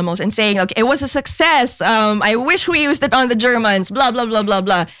Los Alamos and saying, okay, it was a success. I wish we used it on the Germans, blah, blah, blah, blah,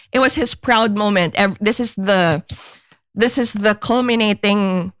 blah. It was his proud moment. This is the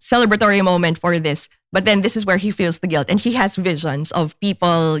culminating celebratory moment for this. But then this is where he feels the guilt. And he has visions of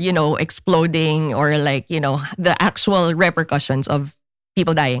people, exploding or the actual repercussions of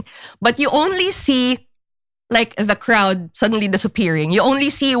people dying. But you only see the crowd suddenly disappearing. You only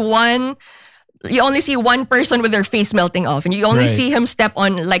see one person with their face melting off, and you only see him step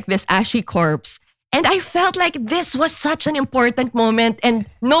on this ashy corpse. And I felt like this was such an important moment, and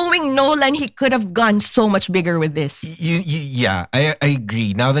knowing Nolan, he could have gone so much bigger with this. I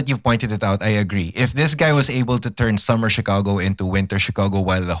agree. Now that you've pointed it out, I agree. If this guy was able to turn summer Chicago into winter Chicago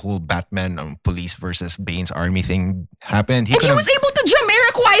while the whole Batman police versus Bane's army thing happened, he was able to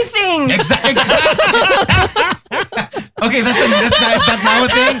Jamiroquai things. Exactly. Okay, that's nice. That's now a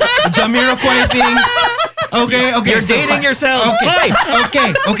thing. Jamiroquai things. Okay. You're dating yourself.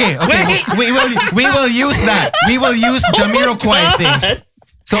 Okay. We will use that. We will use Jamiroquai things.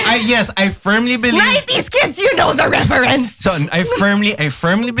 So I firmly believe 90s kids, you know the reference. So I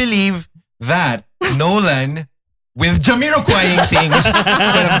firmly believe that Nolan with Jamiroquai things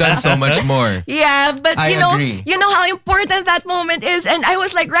could have done so much more. Yeah, but I agree. You know how important that moment is. And I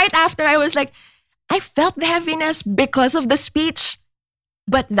was right after, I was I felt the heaviness because of the speech,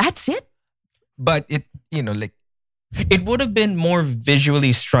 but that's it. But it, it would have been more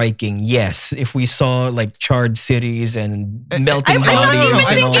visually striking, yes, if we saw charred cities and melting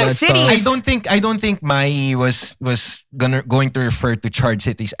bodies and all that stuff. I don't think Mai was going to refer to charred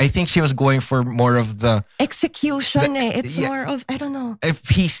cities. I think she was going for more of the execution. It's more of, I don't know. If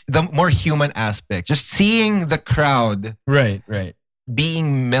he's the more human aspect, just seeing the crowd, right,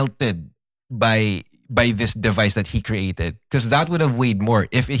 being melted by this device that he created, because that would have weighed more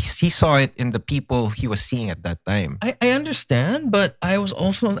if he saw it in the people he was seeing at that time. I understand, but I'm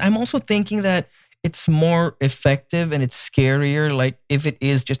also thinking that it's more effective and it's scarier if it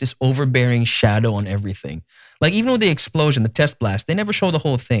is just this overbearing shadow on everything. Even with the explosion, the test blast, they never show the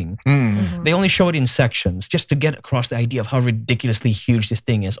whole thing. Mm-hmm. They only show it in sections just to get across the idea of how ridiculously huge this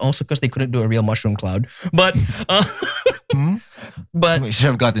thing is. Also because they couldn't do a real mushroom cloud. But but we should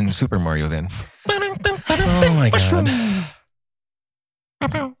have gotten Super Mario then. Oh my God.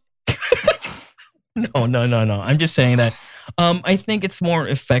 No. I'm just saying that I think it's more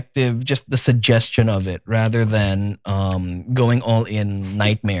effective, just the suggestion of it, rather than going all in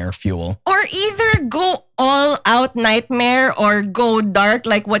nightmare fuel. Or either go all out nightmare or go dark,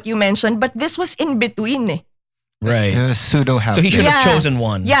 like what you mentioned. But this was in between. Right. Pseudo happy. So he should have chosen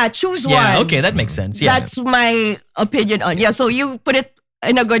one. Yeah, choose one. Yeah, okay, that makes sense. Yeah. That's my opinion on. Yeah, so you put it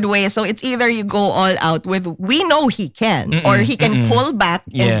in a good way. So it's either you go all out with, we know he can, or he can pull back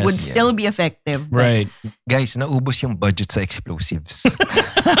and Yes. would still be effective. But Right. Guys, naubos yung budget sa explosives.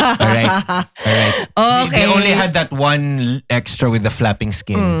 Alright? Alright. Okay. They only had that one extra with the flapping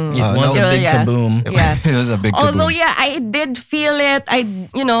skin. It was no, a big yeah. kaboom. Yeah. it was a big Although, kaboom. yeah, I did feel it. I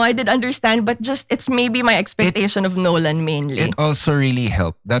did understand, but just it's maybe my expectation of Nolan mainly. It also really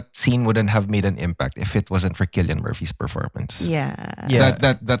helped. That scene wouldn't have made an impact if it wasn't for Cillian Murphy's performance. Yeah. Yeah.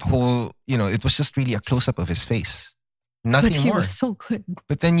 That whole, it was just really a close up of his face. Nothing But he more. was so good.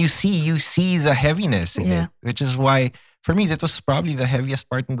 But then you see the heaviness in Yeah. it, which is why for me that was probably the heaviest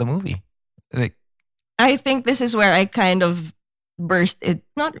part in the movie. Like, I think this is where I kind of burst it.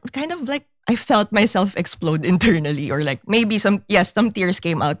 Not kind of like I felt myself explode internally, or like maybe some tears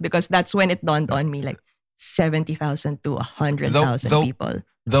came out, because that's when it dawned on me, like 70,000 to 100,000 Though- people.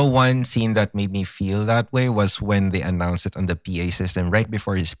 the one scene that made me feel that way was when they announced it on the PA system right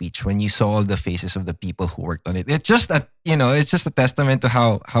before his speech. When you saw all the faces of the people who worked on it, it's just a testament to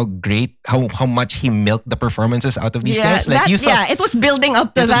how great, how much he milked the performances out of these guys. Like you saw, it was building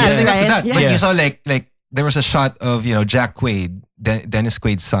up to it was that, building up to right? that. Yeah. But you Yes. saw like there was a shot of Jack Quaid, Dennis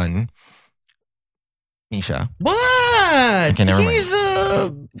Quaid's son. Misha. What? Okay, never mind. He's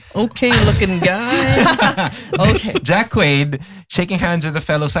a okay looking guy. Okay. Jack Quaid shaking hands with a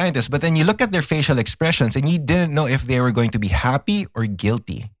fellow scientist, but then you look at their facial expressions and you didn't know if they were going to be happy or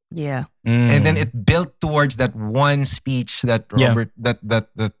guilty. Yeah. And then it built towards that one speech that Yeah. that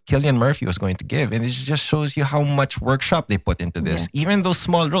Cillian Murphy was going to give, and it just shows you how much workshop they put into this. Even those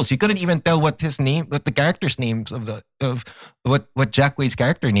small roles, you couldn't even tell what the characters' names of what Jack Quaid's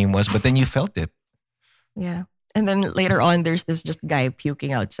character name was, but then you felt it Yeah. And then later on, there's this just guy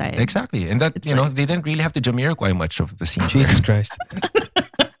puking outside. exactly, and that It's they didn't really have to Jamiroquai much of the scene. Jesus Christ.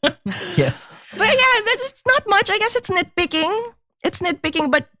 Yes. But yeah, that's not much. I guess it's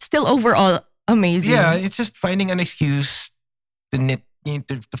nitpicking. But still overall amazing. Yeah, it's just finding an excuse to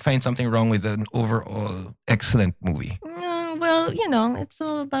find something wrong with an overall excellent movie. Well, it's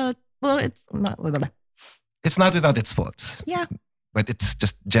all about. Well, it's not. It's not without its faults. Yeah. But it's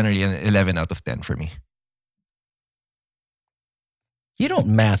just generally an 11 out of 10 for me. You don't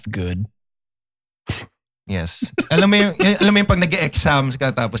math good. Yes. alam mo yung pag nag-exams ka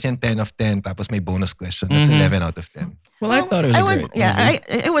tapos yung 10 of 10 tapos may bonus question. That's 11 out of 10. Well, I thought it was great.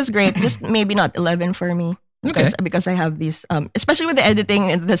 It was great. Just maybe not 11 for me. Because I have these, especially with the editing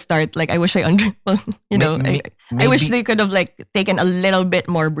at the start, like I wish I I wish they could have like taken a little bit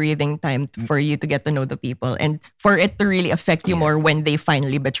more breathing time for you to get to know the people and for it to really affect you more when they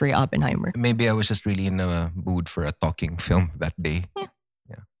finally betray Oppenheimer. Maybe I was just really in a mood for a talking film that day.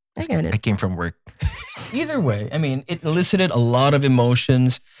 I get I it. came from work. Either way, I mean, it elicited a lot of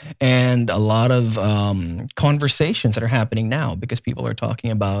emotions and a lot of conversations that are happening now because people are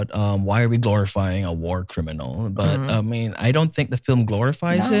talking about why are we glorifying a war criminal? But I mean, I don't think the film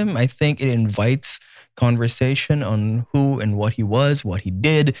glorifies him. I think it invites conversation on who and what he was, what he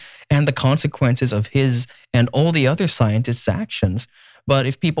did, and the consequences of his and all the other scientists' actions. But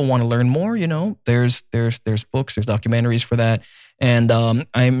if people want to learn more, there's books, there's documentaries for that. And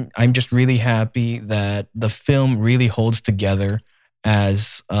I'm just really happy that the film really holds together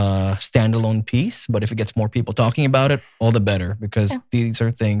as a standalone piece. But if it gets more people talking about it, all the better, because these are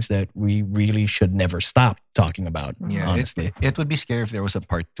things that we really should never stop talking about. Yeah, honestly. it would be scary if there was a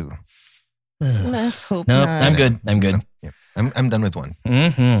part 2. Let's hope No, not. I'm good. I'm good. Yeah. I'm done with one.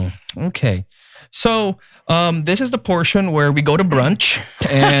 Okay. So this is the portion where we go to brunch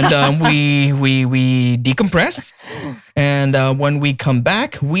and we decompress. And when we come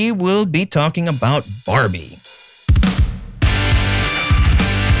back, we will be talking about Barbie.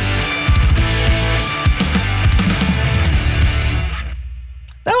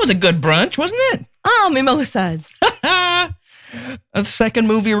 That was a good brunch, wasn't it? Mimosas. The second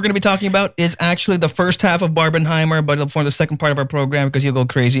movie we're going to be talking about is actually the first half of Barbenheimer, but it'll form the second part of our program because you'll go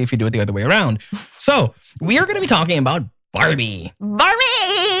crazy if you do it the other way around. So we are going to be talking about Barbie. Barbie!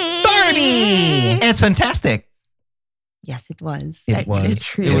 It's fantastic. Yes, it was. It was. It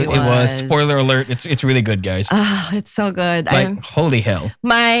truly It was. Spoiler alert. It's really good, guys. It's so good. Like, holy hell.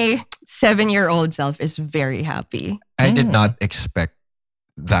 My 7-year-old self is very happy. I did not expect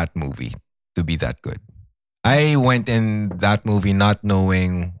that movie to be that good. I went in that movie not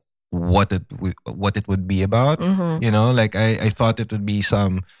knowing what it would be about. Like I thought it would be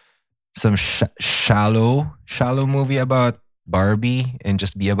some shallow movie about Barbie and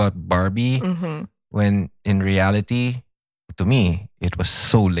just be about Barbie. When in reality, to me, it was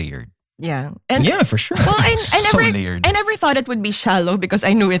so layered. Yeah. And Yeah, for sure. well, So layered. I never thought it would be shallow because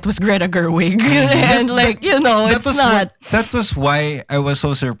I knew it was Greta Gerwig. And it's not. That was why I was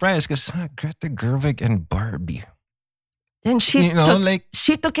so surprised because Greta Gerwig and Barbie. And she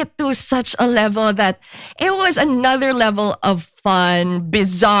took it to such a level that it was another level of fun,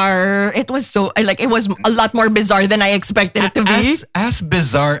 bizarre. It was it was a lot more bizarre than I expected it to be. As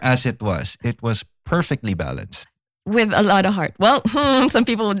bizarre as it was perfectly balanced. With a lot of heart. Well, some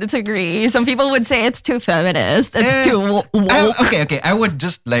people would disagree. Some people would say it's too feminist. It's too woke. Okay. I would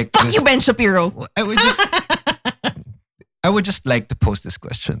just like Fuck you, Ben Shapiro. I would just like to pose this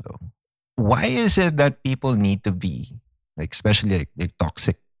question though. Why is it that people need to be especially like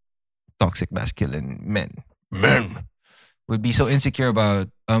toxic masculine men would be so insecure about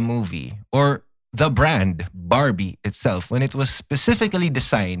a movie or the brand Barbie itself when it was specifically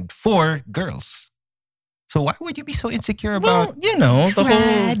designed for girls? So why would you be so insecure about? The whole.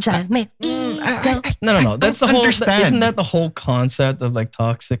 No. That's the whole. Isn't that the whole concept of like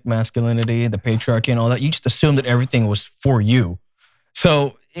toxic masculinity, the patriarchy, and all that? You just assume that everything was for you.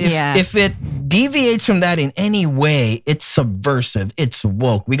 So if it deviates from that in any way, it's subversive. It's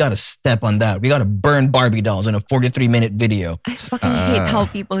woke. We got to step on that. We got to burn Barbie dolls in a 43-minute video. I fucking hate how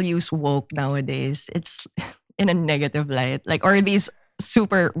people use woke nowadays. It's in a negative light, or these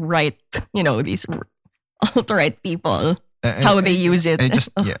super right, these alt-right people, how they use it. I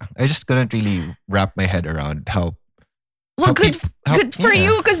just couldn't really wrap my head around how. Well, good for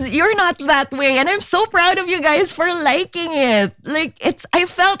you because you're not that way, and I'm so proud of you guys for liking it. I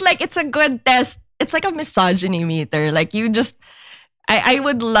felt like it's a good test. It's like a misogyny meter. I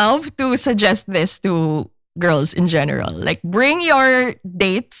would love to suggest this to girls in general. Bring your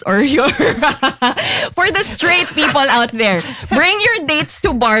dates or your for the straight people out there. Bring your dates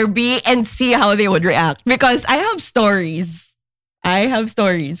to Barbie and see how they would react because I have stories.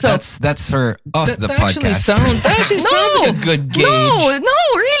 So that's for off the podcast. That actually sounds like a good gauge. No,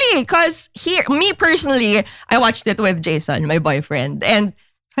 really, because me personally, I watched it with Jason, my boyfriend, and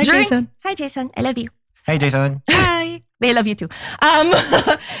Jason. Hi, Jason. I love you. Hi, Jason. Hi. They love you too.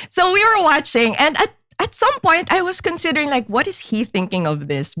 So we were watching, and at some point, I was considering what is he thinking of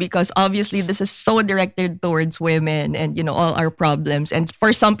this? Because obviously, this is so directed towards women and all our problems. And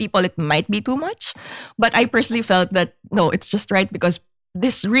for some people, it might be too much. But I personally felt that no, it's just right because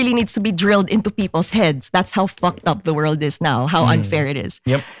this really needs to be drilled into people's heads. That's how fucked up the world is now. How unfair it is.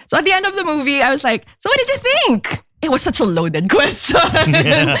 Yep. So at the end of the movie, I was like, "So what did you think?" It was such a loaded question.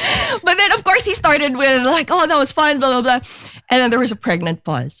 Yeah. But then, of course, he started with "Oh, that was fun, blah, blah, blah." And then there was a pregnant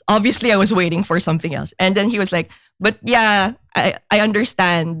pause. Obviously, I was waiting for something else. And then he was like, "But yeah, I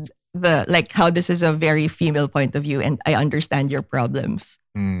understand how this is a very female point of view and I understand your problems."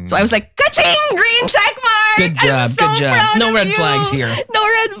 So I was like, "Ka-ching! Green check mark! Good job, good job. No red flags here. No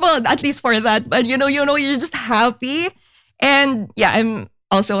red flag, at least for that. But you're just happy. And yeah, I'm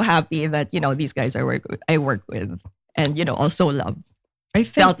also happy that, these guys I work with and, also love. I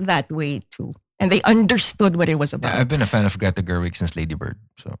felt that way too. And they understood what it was about. Yeah, I've been a fan of Greta Gerwig since Lady Bird.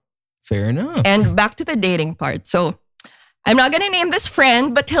 So fair enough. And back to the dating part. So I'm not going to name this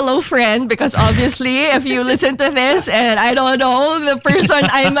friend, but hello friend, because obviously if you listen to this and I don't know the person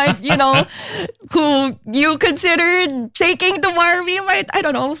I might, who you considered taking to Barbie, I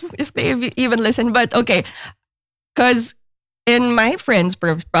don't know if they even listen, but okay. Because in my friend's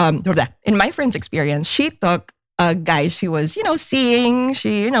experience, she took a guy she was, seeing,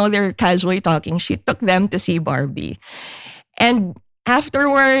 they're casually talking. She took them to see Barbie. And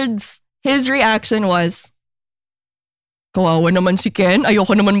afterwards, his reaction was, "Kawawa naman si Ken.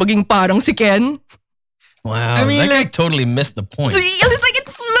 Ayoko naman maging parang si Ken." Wow. I mean, that guy totally missed the point. It was like it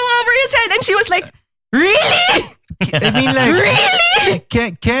flew over his head. And she was like, "Really?" I mean, really?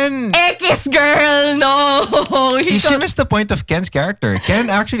 Ken. X girl, no. She missed the point of Ken's character. Ken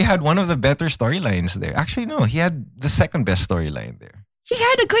actually had one of the better storylines there. Actually, no, he had the second best storyline there. He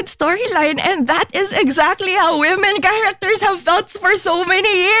had a good storyline, and that is exactly how women characters have felt for so many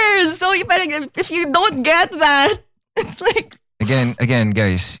years. So if you don't get that, it's like again,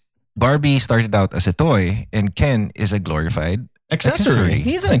 guys. Barbie started out as a toy, and Ken is a glorified accessory.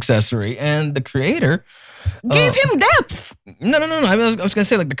 He's an accessory, and the creator gave him depth. No. I was gonna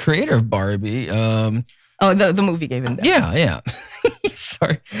say the creator of Barbie. The movie gave him depth. Yeah.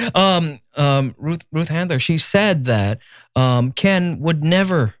 Sorry. Ruth Handler. She said that Ken would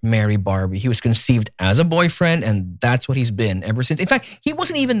never marry Barbie. He was conceived as a boyfriend, and that's what he's been ever since. In fact, he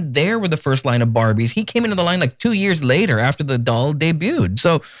wasn't even there with the first line of Barbies. He came into the line 2 years later after the doll debuted.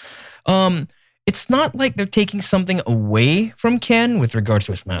 So, it's not like they're taking something away from Ken with regards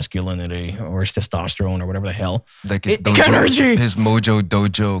to his masculinity or his testosterone or whatever the hell. His dojo, his mojo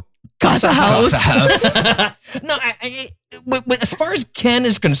dojo Casa House. No, but as far as Ken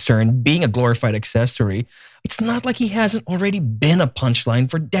is concerned, being a glorified accessory, it's not like he hasn't already been a punchline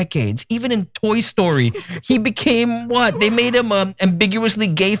for decades. Even in Toy Story, he became what? They made him an ambiguously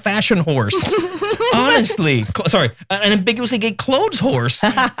gay fashion horse. Honestly, an ambiguously gay clothes horse.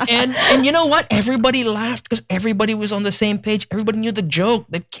 And you know what? Everybody laughed because everybody was on the same page. Everybody knew the joke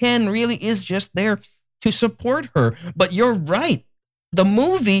that Ken really is just there to support her. But you're right. The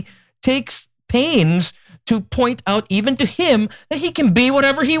movie takes pains to point out even to him that he can be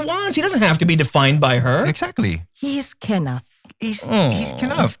whatever he wants. He doesn't have to be defined by her. Exactly. He's Kenneth. He's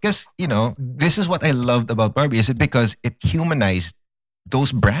enough. Because, this is what I loved about Barbie. Is it because it humanized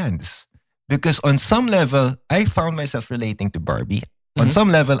those brands? Because on some level, I found myself relating to Barbie. On some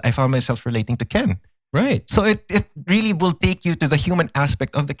level, I found myself relating to Ken. Right. So it really will take you to the human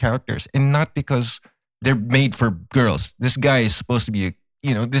aspect of the characters, and not because they're made for girls. This guy is supposed to be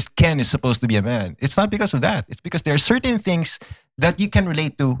this Ken is supposed to be a man. It's not because of that. It's because there are certain things that you can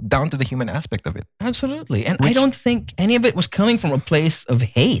relate to down to the human aspect of it. Absolutely. And I don't think any of it was coming from a place of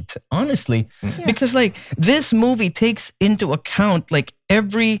hate, honestly. Yeah. Because this movie takes into account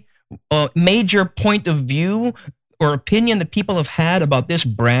every major point of view or opinion that people have had about this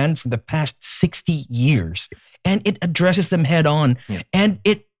brand for the past 60 years. And it addresses them head on. Yeah. And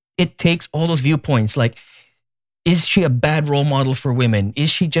it takes all those viewpoints is she a bad role model for women? Is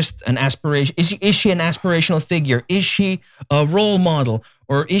she just an aspiration? Is she an aspirational figure? Is she a role model?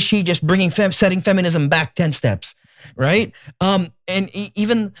 Or is she just setting feminism back 10 steps? Right? And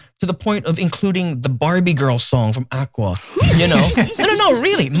even to the point of including the Barbie girl song from Aqua. No,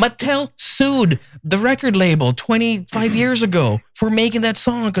 really. Mattel sued the record label 25 years ago for making that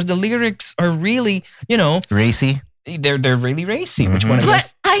song because the lyrics are really, racy. They're really racy. Which one?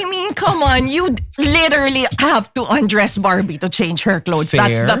 But I mean, come on, you literally have to undress Barbie to change her clothes. Fair.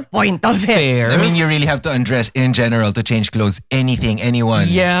 That's the point of it. Fair. I mean, you really have to undress in general to change clothes. Anything, anyone.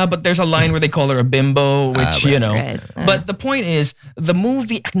 Yeah, but there's a line where they call her a bimbo, which Right. But the point is, the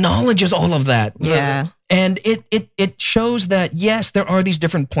movie acknowledges all of that. Yeah. And it shows that yes, there are these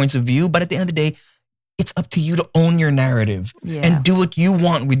different points of view, but at the end of the day, it's up to you to own your narrative and do what you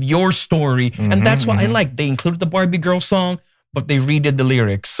want with your story. And that's what I like. They included the Barbie girl song, but they redid the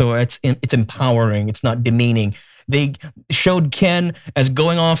lyrics. So it's empowering. It's not demeaning. They showed Ken as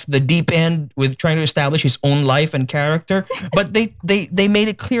going off the deep end with trying to establish his own life and character. But they made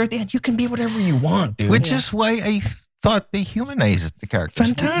it clear at the end, you can be whatever you want, dude. Which is why I thought they humanized the characters.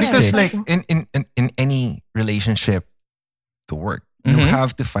 Fantastic. Because in any relationship to work, you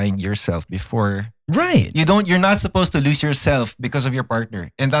have to find yourself before. Right. You're not supposed to lose yourself because of your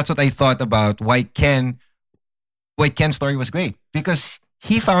partner. And that's what I thought about why Ken's story was great. Because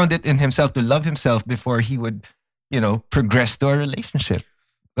he found it in himself to love himself before he would, progress to a relationship.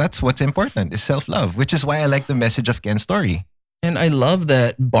 That's what's important, is self-love, which is why I like the message of Ken's story. And I love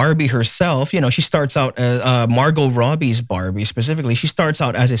that Barbie herself, she starts out as Margot Robbie's Barbie specifically. She starts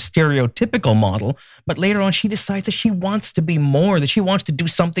out as a stereotypical model, but later on she decides that she wants to be more, that she wants to do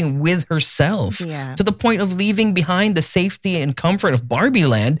something with herself to the point of leaving behind the safety and comfort of Barbie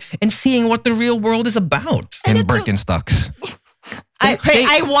land and seeing what the real world is about. And Birkenstocks.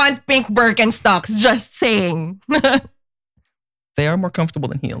 I want pink Birkenstocks, just saying. They are more comfortable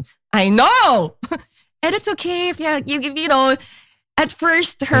than heels. I know. And it's okay if at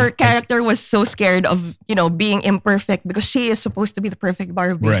first her character was so scared of, being imperfect because she is supposed to be the perfect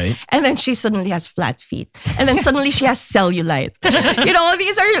Barbie. Right. And then she suddenly has flat feet. And then suddenly she has cellulite.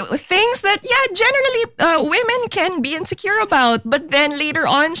 These are things that, generally women can be insecure about. But then later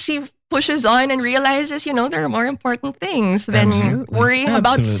on, she pushes on and realizes, there are more important things than worrying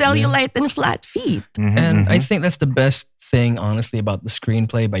about cellulite and flat feet. And I think that's the best thing, honestly, about the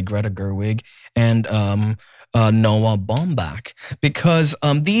screenplay by Greta Gerwig and Noah Baumbach, because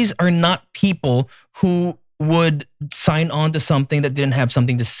these are not people who would sign on to something that didn't have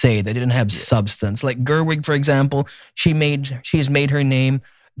something to say, that didn't have substance. Like Gerwig, for example, she has made her name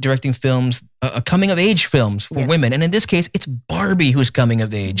directing films, coming of age films for women, and in this case, it's Barbie who's coming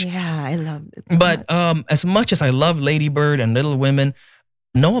of age. Yeah, I love it. But as much as I love Lady Bird and Little Women,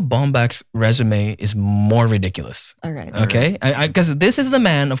 Noah Baumbach's resume is more ridiculous. All right. Okay? Because this is the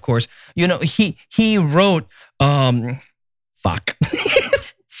man, of course, he wrote, fuck.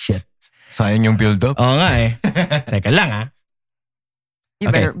 Shit. Sayang yung build-up. Oo nga eh. Teka lang ah.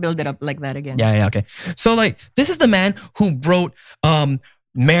 You better build it up like that again. Yeah, okay. So this is the man who wrote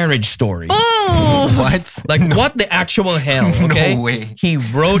Marriage Story. Oh! What? What the actual hell, okay? No way. He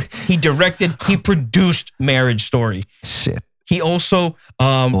wrote, he directed, he produced Marriage Story. Shit. He also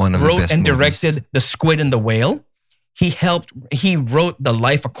wrote and directed The Squid and the Whale. He wrote The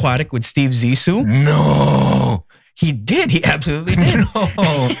Life Aquatic with Steve Zissou. No. He did. He absolutely did.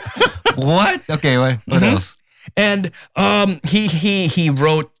 No. What? Okay, what else? And he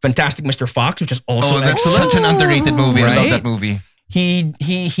wrote Fantastic Mr. Fox, which is also that's excellent. such an underrated movie. I love Right? that movie. He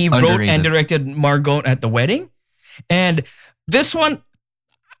wrote Underrated. and directed Margot at the Wedding. And this one,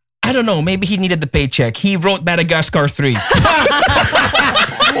 I don't know, maybe he needed the paycheck. He wrote Madagascar 3.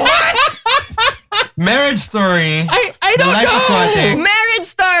 What? Marriage Story. I The don't Life know. Aquatic. Marriage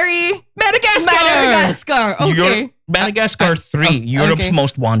Story. Madagascar. Okay. Madagascar 3, Europe's okay.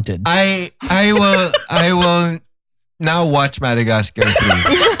 Most Wanted. I will now watch Madagascar 3.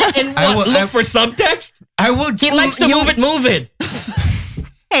 And I will- look for subtext. I will. He likes to move it.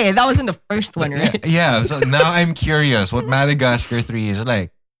 Hey, that was in the first one, right? Yeah. So now I'm curious what Madagascar 3 is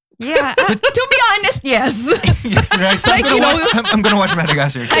like. Yeah. To be honest, yes. Right. So Like, I'm gonna watch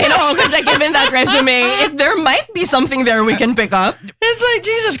Madagascar 3. I know, because like given that resume, there might be something there we can pick up. It's like,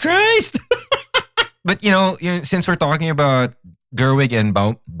 Jesus Christ. But since we're talking about Gerwig and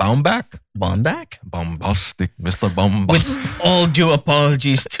Baumbach, Bombach? Mr. Bombastic. With all due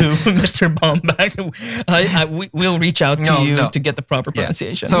apologies to Mr. Bombach, we'll reach out to you to get the proper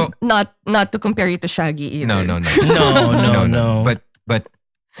pronunciation. So Not to compare you to Shaggy either. no. No. But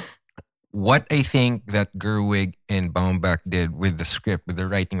what I think that Gerwig and Baumbach did with the script, with the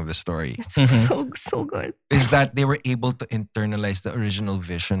writing of the story, It's so good. is that they were able to internalize the original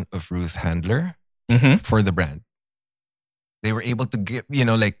vision of Ruth Handler for the brand. They were able to give,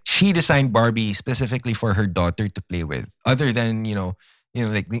 like she designed Barbie specifically for her daughter to play with. Other than,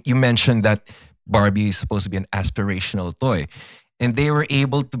 like you mentioned that Barbie is supposed to be an aspirational toy. And they were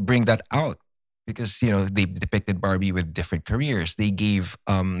able to bring that out because, they depicted Barbie with different careers. They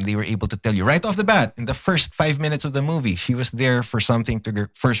were able to tell you right off the bat in the first 5 minutes of the movie, she was there for something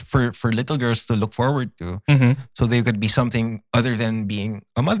for little girls to look forward to. So they could be something other than being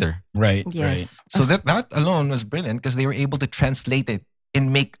a mother. Right. Yes. So that alone was brilliant because they were able to translate it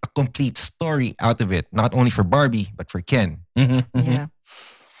and make a complete story out of it, not only for Barbie, but for Ken. Yeah.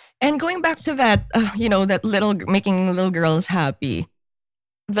 And going back to that, that making little girls happy.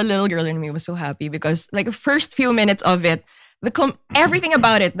 The little girl in me was so happy because like the first few minutes of it, everything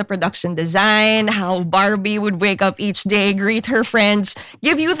about it, the production design, how Barbie would wake up each day, greet her friends,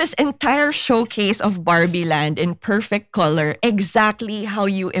 give you this entire showcase of Barbie Land in perfect color, exactly how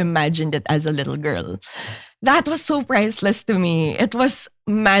you imagined it as a little girl. That was so priceless to me. It was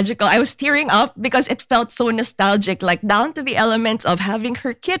magical. I was tearing up because it felt so nostalgic, like down to the elements of having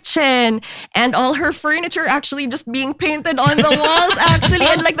her kitchen and all her furniture actually just being painted on the walls actually.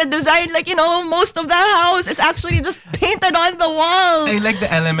 And like the design, like, most of the house, it's actually just painted on the wall. I like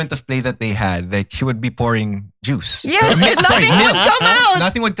the element of play that they had. Like she would be pouring juice. Yes, and nothing would come out.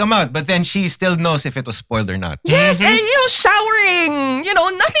 Nothing would come out, but then she still knows if it was spoiled or not. Yes, and showering.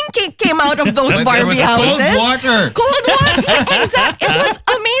 Nothing came out of those But Barbie there was houses. cold water. Cold water, yeah, exactly. It was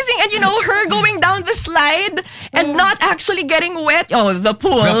amazing. And her going down the slide and not actually getting wet. Oh, the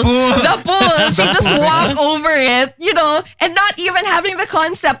pool. The pool. She just walked over it, and not even having the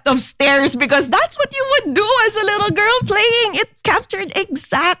concept of stairs because that's what you would do as a little girl playing. It captured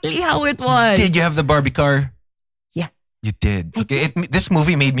exactly how it was. Did you have the Barbie car? Yeah. You did. Okay. This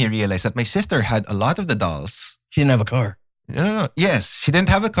movie made me realize that my sister had a lot of the dolls. She didn't have a car. No. Yes, she didn't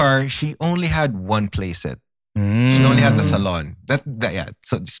have a car. She only had one playset. She only had the salon. Yeah.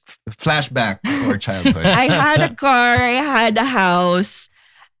 So just flashback to our childhood. I had a car. I had a house.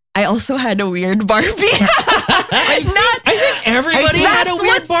 I also had a weird Barbie. I think everybody had a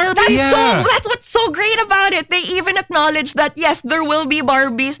weird Barbie. That's what's so great about it. They even acknowledge that, yes, there will be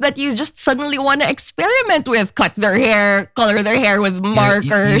Barbies that you just suddenly want to experiment with. Cut their hair, color their hair with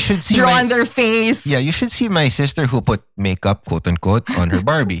markers, you should see draw on their face. Yeah, you should see my sister who put makeup, quote unquote, on her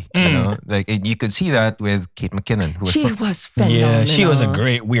Barbie. Like and you could see that with Kate McKinnon. She was phenomenal. Yeah, she was a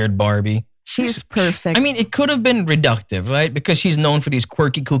great weird Barbie. She's perfect. I mean, it could have been reductive, right? Because she's known for these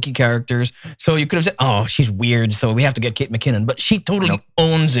quirky, kooky characters. So you could have said, oh, she's weird, so we have to get Kate McKinnon. But she totally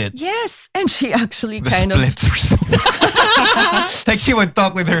owns it. Yes, and she actually The kind of... splits were so... like she would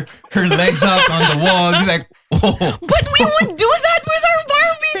talk with her legs up on the wall. Be like, oh. But we would do that with our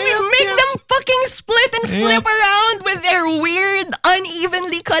Barbies. We'd make them fucking split and flip around with their weird,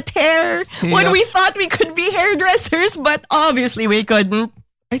 unevenly cut hair when we thought we could be hairdressers, but obviously we couldn't.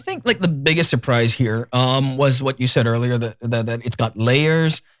 I think like the biggest surprise here was what you said earlier, that it's got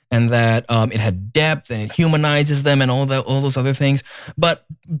layers and that it had depth and it humanizes them and all those other things. But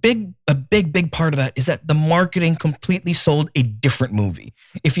a big part of that is that the marketing completely sold a different movie.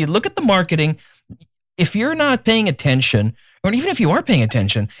 If you look at the marketing, if you're not paying attention, or even if you are paying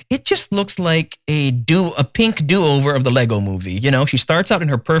attention, it just looks like a pink do-over of the Lego movie. You know, she starts out in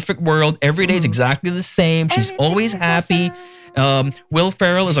her perfect world. Every day is exactly the same. She's Everything always is happy. awesome. Will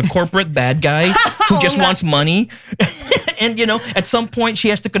Ferrell is a corporate bad guy who just wants money. And, you know, at some point she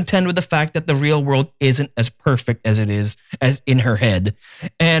has to contend with the fact that the real world isn't as perfect as it is as in her head.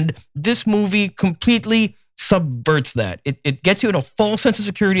 And this movie completely subverts that. It gets you in a false sense of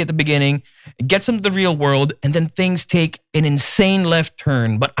security at the beginning. It gets them to the real world, and then things take an insane left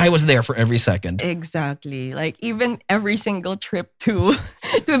turn. But I was there for every second. Exactly. Like even every single trip to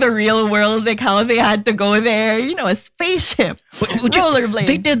the real world, like how they had to go there, you know, a spaceship, rollerblades.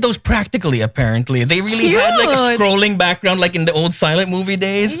 They did those practically, apparently. They really had like a Cute. scrolling background like in the old silent movie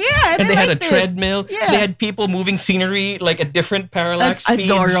days. Yeah, And they had a liked it. treadmill. Yeah. They had people moving scenery like at different parallax That's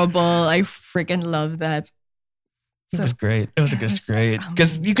speeds. adorable. I freaking love that. It was great. It was just great.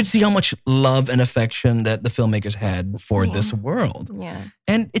 Because you could see how much love and affection that the filmmakers had for this world. Yeah.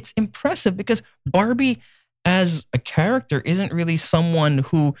 And it's impressive because Barbie as a character isn't really someone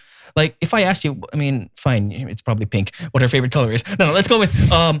who, like, if I asked you, I mean, fine, it's probably pink, what her favorite color is. No, let's go with,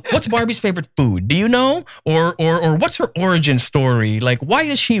 what's Barbie's favorite food? Do you know? Or what's her origin story? Like, why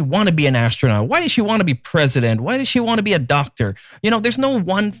does she want to be an astronaut? Why does she want to be president? Why does she want to be a doctor? You know, there's no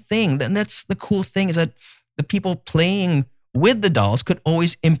one thing. And that's the cool thing is that the people playing with the dolls could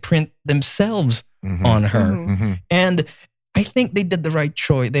always imprint themselves on her. And I think they did the right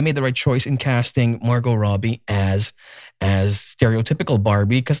choice. They made the right choice in casting Margot Robbie as stereotypical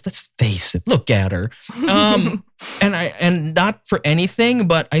Barbie. Because let's face it, look at her. And not for anything,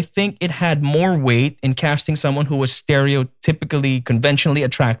 but I think it had more weight in casting someone who was stereotypically, conventionally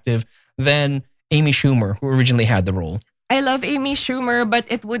attractive than Amy Schumer, who originally had the role. I love Amy Schumer, but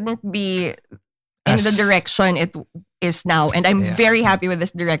it wouldn't be in the direction it is now. And I'm very happy with this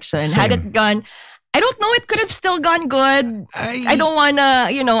direction. Same. Had it gone, I don't know, it could have still gone good. I don't wanna,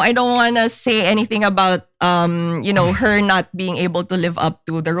 I don't wanna say anything about her not being able to live up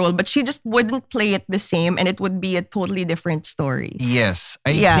to the role, but she just wouldn't play it the same and it would be a totally different story. Yes.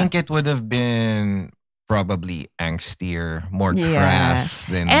 I think it would have been probably angstier, more crass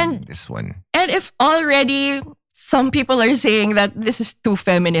than this one. And if already some people are saying that this is too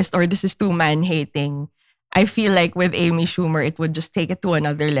feminist or this is too man-hating, I feel like with Amy Schumer, it would just take it to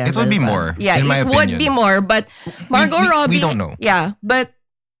another level. It would be more, Yeah, in my it opinion. would be more. But Margot Robbie... We don't know. Yeah, but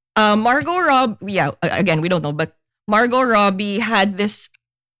Margot Robbie... Yeah, again, we don't know. But Margot Robbie had this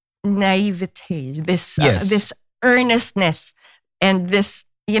naivete, this earnestness, and this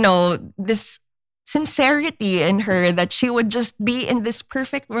sincerity in her that she would just be in this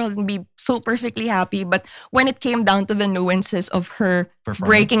perfect world and be so perfectly happy. But when it came down to the nuances of her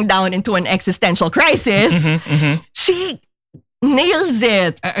breaking down into an existential crisis, she nails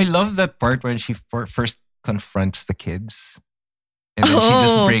it. I love that part when she first confronts the kids. And then she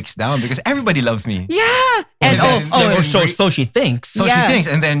just breaks down because everybody loves me. Yeah. And So she thinks. So she thinks.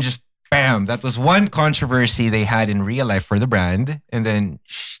 And then just bam, that was one controversy they had in real life for the brand. And then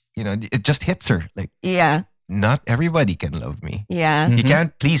it just hits her. Like, not everybody can love me. Yeah. You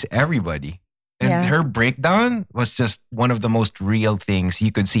can't please everybody. And her breakdown was just one of the most real things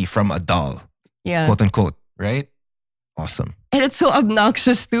you could see from a doll. Yeah. Quote unquote. Right? Awesome. And it's so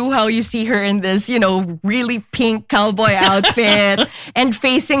obnoxious too how you see her in this, really pink cowboy outfit and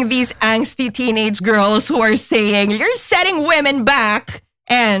facing these angsty teenage girls who are saying, "You're setting women back."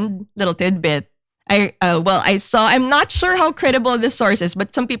 And little tidbit, I'm not sure how credible this source is,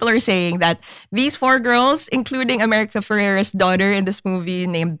 but some people are saying that these 4 girls, including America Ferrera's daughter in this movie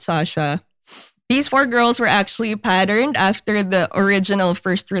named Sasha, these 4 girls were actually patterned after the original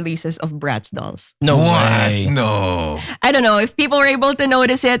first releases of Bratz dolls. No way. No. I don't know if people were able to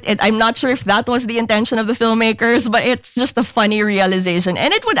notice it. I'm not sure if that was the intention of the filmmakers, but it's just a funny realization.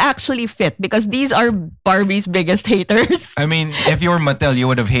 And it would actually fit because these are Barbie's biggest haters. I mean, if you were Mattel, you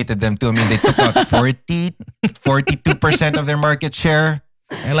would have hated them too. I mean, they took out 42% of their market share.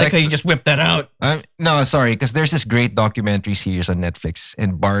 I like how you just whipped that out. No, sorry, because there's this great documentary series on Netflix,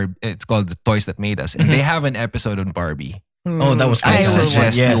 and it's called The Toys That Made Us, and they have an episode on Barbie. Oh, that was I fantastic.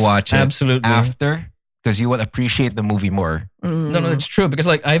 suggest you watch it absolutely. after, because you will appreciate the movie more. No, it's true because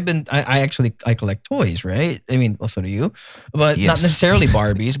like I collect toys, right? I mean, well, so do you, but not necessarily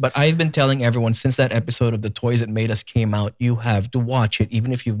Barbies. But I've been telling everyone since that episode of The Toys That Made Us came out, you have to watch it.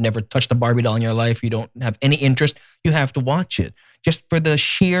 Even if you've never touched a Barbie doll in your life, you don't have any interest, you have to watch it just for the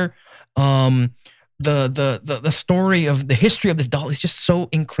sheer the story of the history of this doll is just so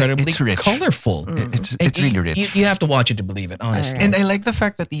incredibly It's rich. colorful. It's really rich. You have to watch it to believe it, honestly. Alright. And I like the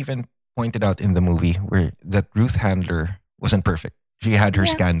fact that they even pointed out in the movie that Ruth Handler wasn't perfect. She had her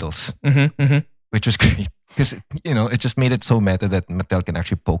scandals. which was great. Because, it just made it so meta that Mattel can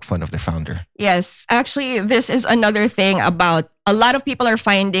actually poke fun of their founder. Yes, actually, this is another thing about a lot of people are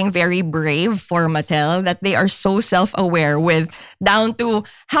finding very brave for Mattel that they are so self-aware with down to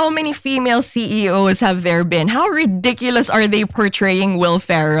how many female CEOs have there been? How ridiculous are they portraying Will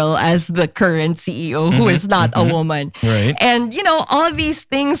Ferrell as the current CEO who is not a woman? Right. And, all these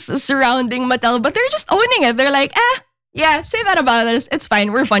things surrounding Mattel, but they're just owning it. They're like, yeah, say that about us. It's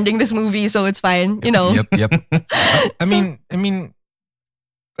fine. We're funding this movie, so it's fine. Yep. I mean,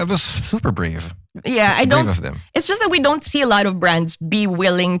 that was super brave. Yeah, I Brave don't. of them. It's just that we don't see a lot of brands be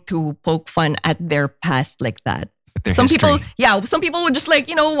willing to poke fun at their past like that. With their Some history. some people would just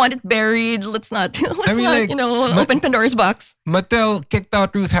want it buried. Let's not, like, open Pandora's box. Mattel kicked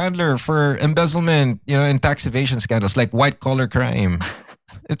out Ruth Handler for embezzlement, and tax evasion scandals like white collar crime.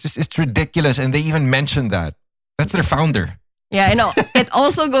 It's ridiculous, and they even mentioned that. That's their founder. Yeah, I know. It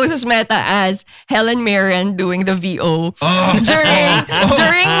also goes as meta as Helen Mirren doing the VO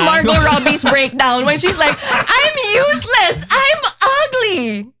during Margot Robbie's breakdown when she's like, "I'm useless. I'm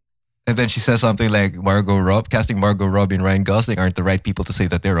ugly." And then she says something like casting Margot Robbie and Ryan Gosling aren't the right people to say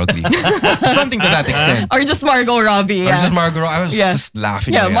that they're ugly. Something to that extent. Or just Margot Robbie. Or Yeah. just Margot Robbie. I was just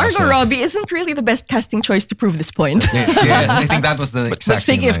laughing. Yeah, my ass Margot off. Robbie isn't really the best casting choice to prove this point. Yes, I think that was the But exact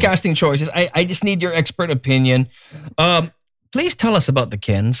speaking same of line. casting choices, I just need your expert opinion. Please tell us about the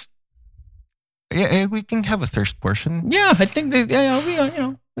Kens. Yeah, we can have a thirst portion. Yeah, I think we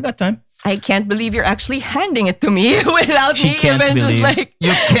got time. I can't believe you're actually handing it to me without She me can't even just believe. like.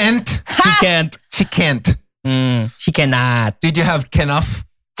 You can't. She can't. She can't. She cannot. Did you have Kenough?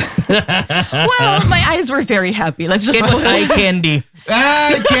 Well, my eyes were very happy. Let's just. It was eye candy.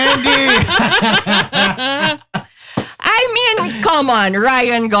 Candy. I mean, come on,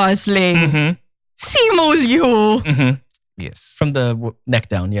 Ryan Gosling. Simulio. Yes. From the neck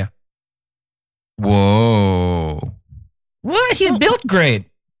down, yeah. Whoa. What? He built great.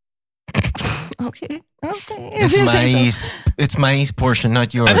 Okay. It's my portion,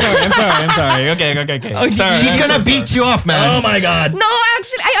 not yours. I'm sorry. Okay. Sorry. She's gonna beat you off, man. Oh my God. No,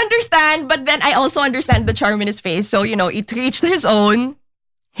 actually, I understand, but then I also understand the charm in his face. So, it reached his own,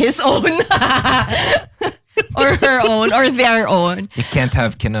 or her own, or their own. You can't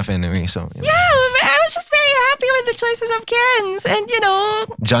have Kenough anyway, so. Yeah, I was just very happy with the choices of Kens. And,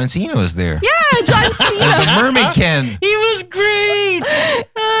 John Cena was there. yeah, John Cena. The mermaid Ken. He was great.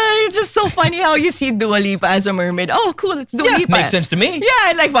 It's just so funny how you see Dua Lipa as a mermaid. Oh, cool, it's Dua Yeah, Lipa. makes sense to me. Yeah,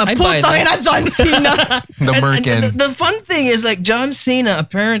 I like I buy putang that. ina John Cena. The And merkin. the fun thing is, like, John Cena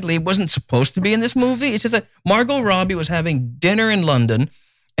apparently wasn't supposed to be in this movie. It's just that Margot Robbie was having dinner in London,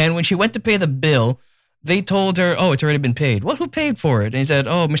 and when she went to pay the bill, they told her, "Oh, it's already been paid." Well, who paid for it? And he said,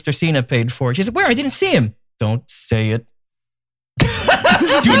 "Oh, Mr. Cena paid for it." She said, "Where? I didn't see him." Don't say it.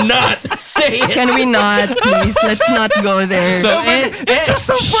 Do not say it. Can we not, please? Let's not go there. So, It's just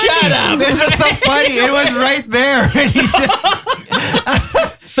so funny. Shut up. It's just so funny. It was right there.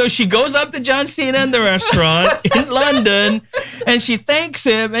 So she goes up to John Cena in the restaurant in London, and she thanks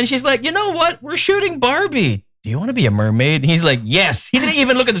him, and she's like, "You know what? We're shooting Barbie. Do you want to be a mermaid?" And he's like, "Yes." He didn't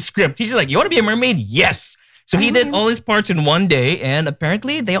even look at the script. He's just like, "You want to be a mermaid?" "Yes." So he did all his parts in one day, and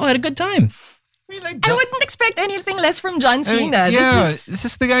apparently they all had a good time. I wouldn't expect anything less from John Cena. This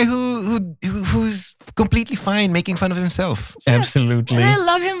is the guy who's completely fine making fun of himself. Absolutely. And I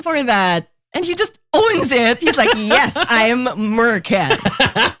love him for that. And he just owns it. He's like, yes, I'm Mercat.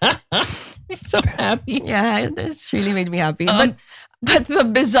 He's so happy. Yeah, this really made me happy. But the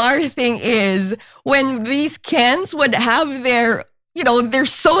bizarre thing is when these Kens would have their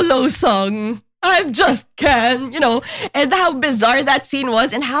solo song, "I'm just Ken," and how bizarre that scene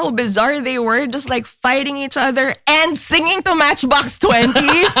was and how bizarre they were just like fighting each other and singing to Matchbox 20.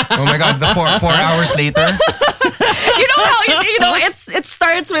 Oh my God, the 4 hours later. You know how it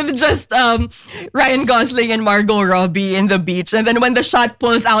starts with just Ryan Gosling and Margot Robbie in the beach, and then when the shot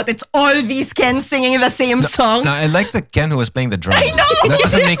pulls out, it's all these Kens singing the same song. Now, I like the Ken who was playing the drums. I know. That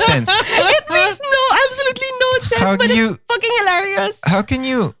doesn't make sense. It makes absolutely no sense, How but do it's you- fucking hilarious. How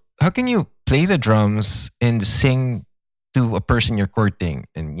can you play the drums and sing to a person you're courting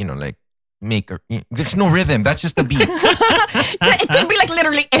and there's no rhythm. That's just the beat. It could be like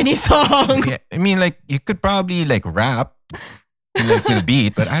literally any song. Yeah, I mean, like you could probably like rap with a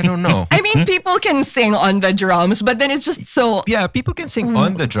beat, but I don't know. I mean, people can sing on the drums, but then it's just so Yeah, people can sing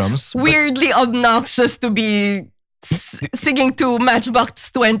on the drums. but weirdly obnoxious to be singing to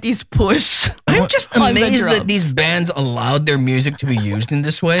Matchbox 20's Push. I'm just On the amazed that drums. these bands allowed their music to be used in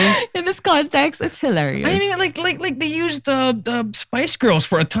this way. In this context, it's hilarious. I mean, like they used the Spice Girls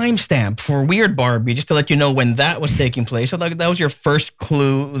for a timestamp for Weird Barbie, just to let you know when that was taking place. So like that was your first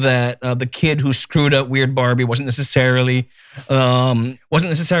clue that the kid who screwed up Weird Barbie wasn't necessarily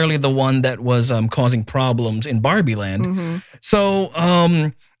the one that was causing problems in Barbie Land. Mm-hmm. So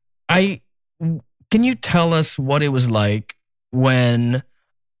can you tell us what it was like when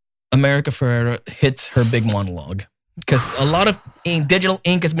America Ferrera hits her big monologue? Because a lot of digital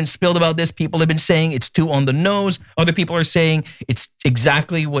ink has been spilled about this. People have been saying it's too on the nose. Other people are saying it's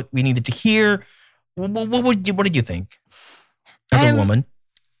exactly what we needed to hear. What did you think as a woman?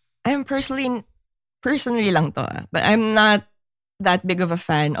 I'm personally lang to, but I'm not that big of a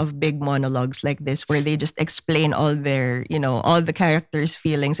fan of big monologues like this where they just explain all their, all the characters'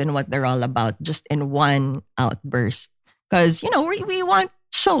 feelings and what they're all about just in one outburst. Because, we want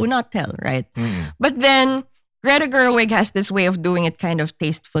show, not tell, right? Mm. But then Greta Gerwig has this way of doing it kind of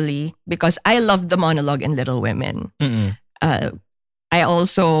tastefully because I loved the monologue in Little Women. I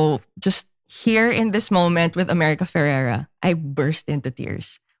also just here in this moment with America Ferrera, I burst into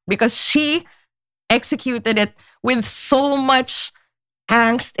tears because she executed it with so much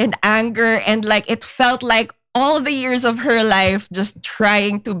angst and anger, and like it felt like all the years of her life just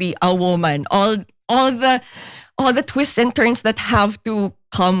trying to be a woman, all the twists and turns that have to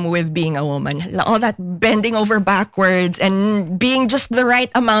come with being a woman, all that bending over backwards and being just the right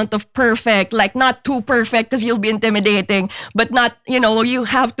amount of perfect, like not too perfect because you'll be intimidating, but not, you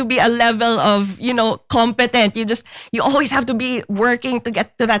have to be a level of, competent. You always have to be working to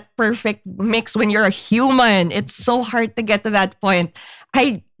get to that perfect mix when you're a human. It's so hard to get to that point.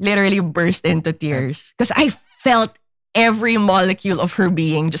 I literally burst into tears because I felt every molecule of her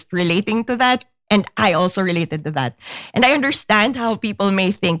being just relating to that. And I also related to that. And I understand how people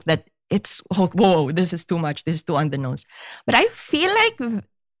may think that it's, whoa, this is too much. This is too on the nose. But I feel like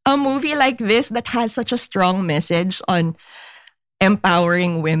a movie like this that has such a strong message on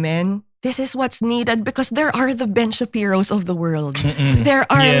empowering women, this is what's needed because there are the Ben Shapiros of the world. There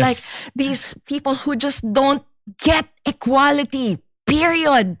are like these people who just don't get equality,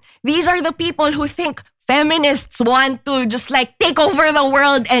 period. These are the people who think feminists want to just like take over the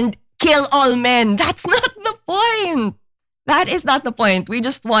world and kill all men. That's not the point. That is not the point. We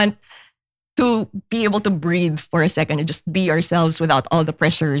just want to be able to breathe for a second and just be ourselves without all the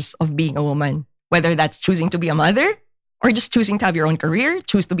pressures of being a woman. Whether that's choosing to be a mother or just choosing to have your own career,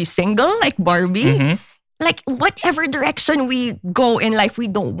 choose to be single like Barbie. Like whatever direction we go in life, we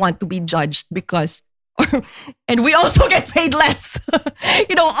don't want to be judged because and we also get paid less.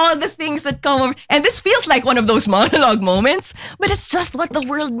 All the things that come over. And this feels like one of those monologue moments, but it's just what the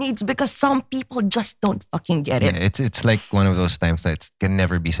world needs because some people just don't fucking get it. Yeah, it's like one of those times that can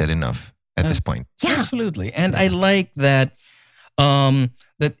never be said enough at this point. Yeah. Absolutely. And I like that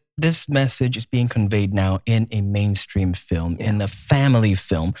that this message is being conveyed now in a mainstream film, in a family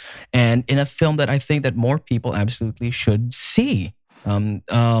film, and in a film that I think that more people absolutely should see.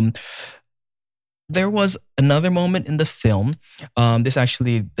 There was another moment in the film.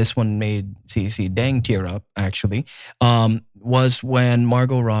 This one made CC dang tear up. Actually, was when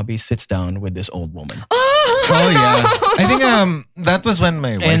Margot Robbie sits down with this old woman. Oh yeah, I think that was when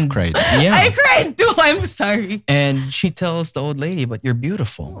my wife cried. Yeah, I cried too. I'm sorry. And she tells the old lady, "But you're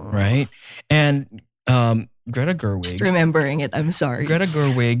beautiful, right?" And Greta Gerwig, Just remembering it, I'm sorry. Greta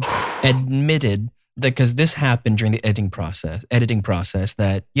Gerwig admitted that because this happened during the editing process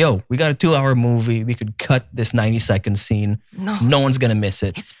that, we got a 2-hour movie. We could cut this 90-second scene. No one's going to miss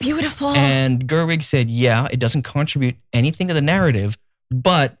it. It's beautiful. And Gerwig said, it doesn't contribute anything to the narrative,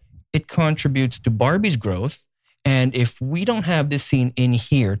 but it contributes to Barbie's growth. And if we don't have this scene in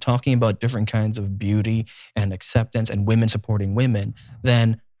here talking about different kinds of beauty and acceptance and women supporting women,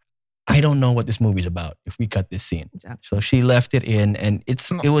 then I don't know what this movie's about if we cut this scene. Exactly. So she left it in, and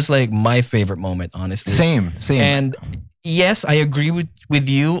it was like my favorite moment, honestly. Same. And yes, I agree with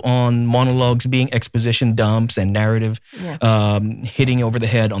you on monologues being exposition dumps and narrative hitting over the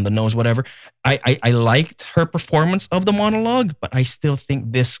head, on the nose, whatever. I liked her performance of the monologue, but I still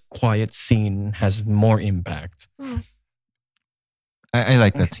think this quiet scene has more impact. I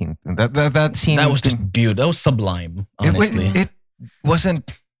like that scene. That scene. That was just beautiful. That was sublime, honestly. It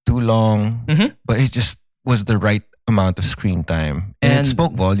wasn't too long, but it just was the right amount of screen time, and it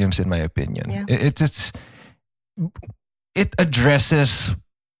spoke volumes, in my opinion. Yeah. It addresses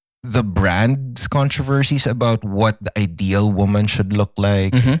the brand's controversies about what the ideal woman should look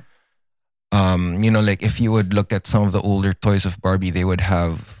like. Like if you would look at some of the older toys of Barbie, they would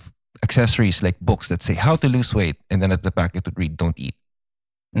have accessories like books that say how to lose weight, and then at the back it would read "Don't eat."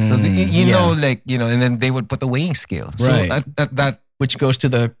 So and then they would put a weighing scale. So Right. at that Which goes to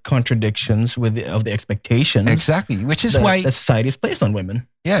the contradictions of the expectations exactly, which is that, why that society is placed on women.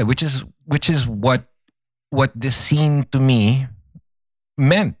 yeah, which is what this scene to me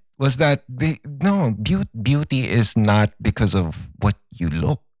meant was that beauty is not because of what you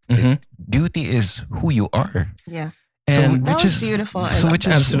look. Mhm. Beauty is who you are. Yeah. And That was beautiful. I love which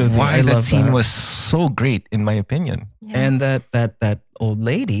is Absolutely. why I that love scene that. was so great, in my opinion. Yeah. And that old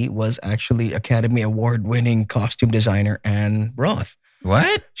lady was actually Academy Award winning costume designer Anne Roth.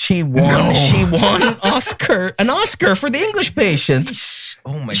 What? She won. No. She won an Oscar for The English Patient.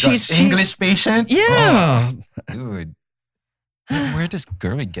 Oh my She's- god! she- English patient? Yeah. Oh, dude. Where does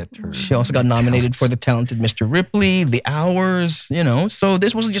Gerwig get her? She also got nominated for The Talented Mr. Ripley, The Hours. So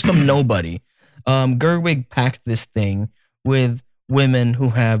this wasn't just some nobody. Gerwig packed this thing with women who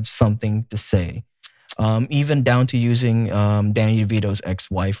have something to say. Even down to using Danny DeVito's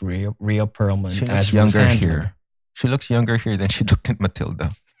ex-wife Rhea Perlman She as looks younger Ruth Handler. here. She looks younger here than she looked at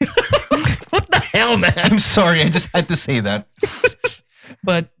Matilda. What the hell, man? I'm sorry, I just had to say that.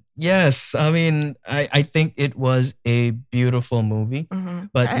 But yes, I mean, I think it was a beautiful movie. Mhm.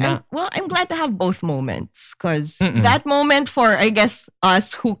 But I'm glad to have both moments because Mm-mm. that moment for, I guess,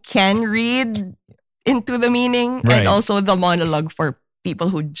 us who can read into the meaning Right. and also the monologue for people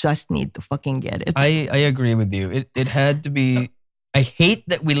who just need to fucking get it. I agree with you. It had to be. I hate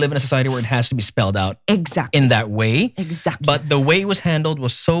that we live in a society where it has to be spelled out exactly. in that way. Exactly. But the way it was handled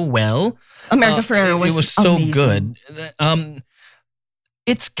was so well. America Ferrera was it was so amazing. good.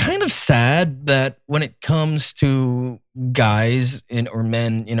 It's kind of sad that when it comes to guys or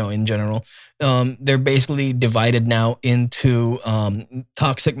men, in general, they're basically divided now into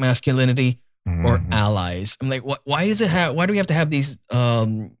toxic masculinity or Mhm. allies. I'm like, why does it have? Why do we have to have these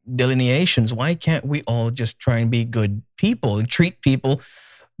delineations? Why can't we all just try and be good people and treat people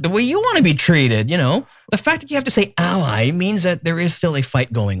the way you want to be treated? The fact that you have to say ally means that there is still a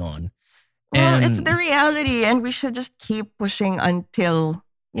fight going on. Well, And- it's the reality, and we should just keep pushing until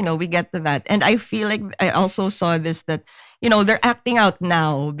we get to that. And I feel like I also saw this that they're acting out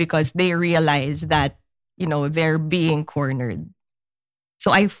now because they realize that they're being cornered. So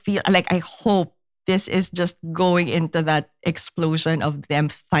I feel like I hope this is just going into that explosion of them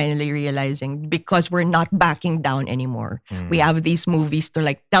finally realizing because we're not backing down anymore. We have these movies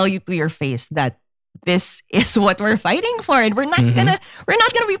to tell you to your face that this is what we're fighting for, and we're not gonna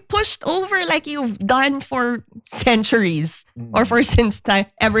be pushed over like you've done for centuries or for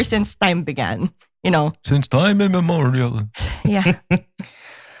ever since time began. Since time immemorial. Yeah.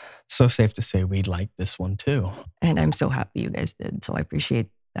 So safe to say we like this one too. And I'm so happy you guys did. So I appreciate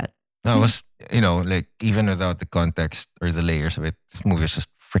that. No, it was, even without the context or the layers of it, this movie was just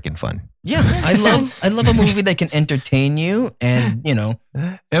freaking fun. Yeah, I love a movie that can entertain you and It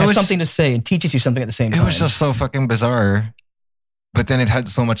has was something to say and teaches you something at the same It time. was just so fucking bizarre, but then it had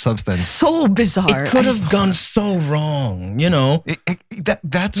so much substance. So bizarre. It could have gone so wrong,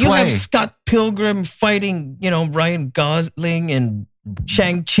 That's You why. have Scott Pilgrim fighting, Ryan Gosling and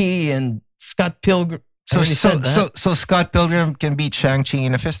Shang-Chi and Scott Pilgrim. I So, already so, said that. so, so Scott Pilgrim can beat Shang-Chi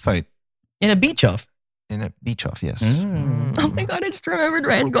in a fist fight. In a beach off. In a beach off, yes. Oh my God, I just remembered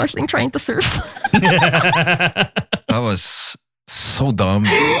Ryan Gosling trying to surf. That was so dumb,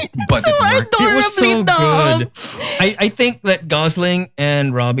 but So it worked. It was so Adorably dumb. good. I think that Gosling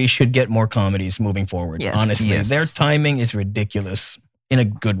and Robbie should get more comedies moving forward. Yes. Honestly, Yes. their timing is ridiculous in a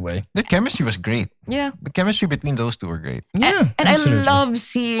good way. The chemistry was great. Yeah. The chemistry between those two were great. Yeah, And absolutely. I love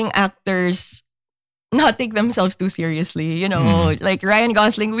seeing actors not take themselves too seriously. Like Ryan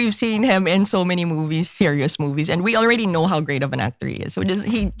Gosling, we've seen him in so many movies, serious movies, and we already know how great of an actor he is. So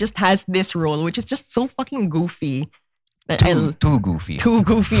he just has this role, which is just so fucking goofy. That Too goofy. too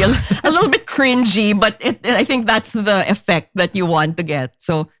goofy, a little bit cringy, but I think that's the effect that you want to get.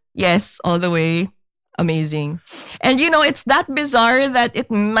 So yes, all the way, amazing. And it's that bizarre that it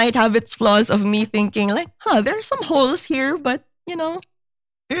might have its flaws of me thinking there are some holes here, but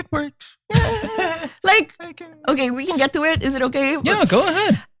It works. okay, we can get to it. Is it okay? Yeah, go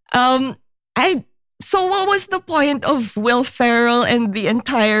ahead. So what was the point of Will Ferrell and the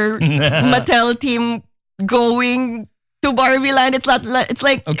entire Mattel team going to Barbie Land? It's not. It's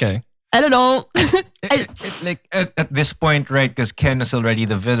like Okay. I don't know. At this point, right? Because Ken is already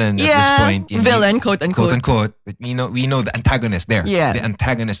the villain at Yeah, this point. villain, quote unquote. quote unquote. But we know the antagonist there. Yeah. The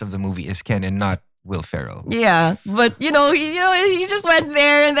antagonist of the movie is Ken and not Will Ferrell. Yeah, but he just went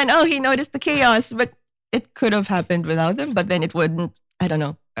there and then he noticed the chaos, but it could have happened without him. But then it wouldn't. I don't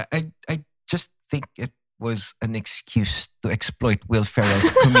know. I just think it was an excuse to exploit Will Ferrell's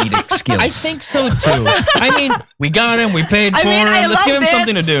comedic skills. I think so too. I mean, we got him, we paid for him. Let's give him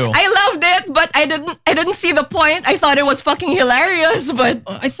something to do. I loved it, but I didn't see the point. I thought it was fucking hilarious, but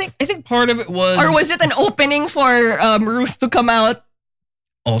I think part of it was, or was it an opening for Ruth to come out?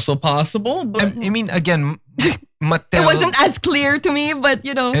 Also possible, but I mean, again, Mattel. It wasn't as clear to me, but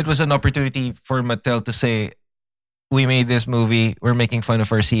it was an opportunity for Mattel to say, "We made this movie. We're making fun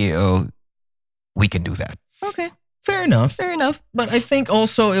of our CEO. We can do that." Okay, fair enough. fair enough. But I think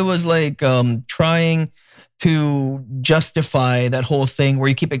also it was like trying to justify that whole thing where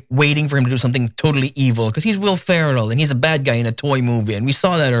you keep waiting for him to do something totally evil because he's Will Ferrell and he's a bad guy in a toy movie, and we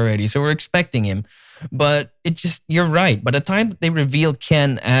saw that already, so we're expecting him. But it just, you're right. By the time that they revealed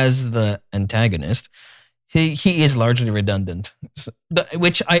Ken as the antagonist, he is largely redundant.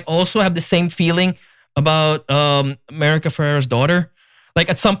 Which I also have the same feeling about America Ferrera's daughter.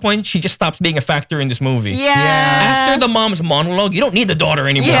 Like at some point, she just stops being a factor in this movie. Yeah. After the mom's monologue, you don't need the daughter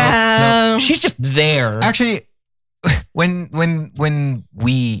anymore. Yeah. No, she's just there. Actually, when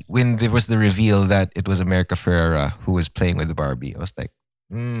there was the reveal that it was America Ferrera who was playing with the Barbie, I was like,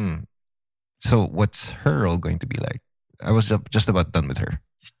 so what's her role going to be like? I was just about done with her.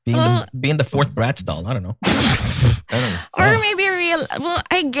 Being the fourth Bratz doll. I don't know. I don't know. Or maybe well,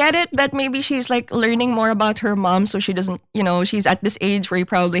 I get it that maybe she's like learning more about her mom, so she doesn't, she's at this age where you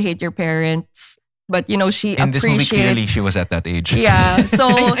probably hate your parents, but she In this movie, appreciates. clearly she was at that age. Yeah, so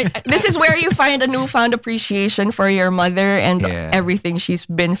this is where you find a newfound appreciation for your mother and Yeah. everything she's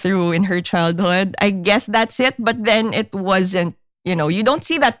been through in her childhood. I guess that's it, but then it wasn't. You don't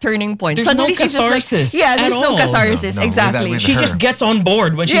see that turning point. There's Suddenly no she's catharsis just like, there's at no all. catharsis. No, exactly. with She her. just gets on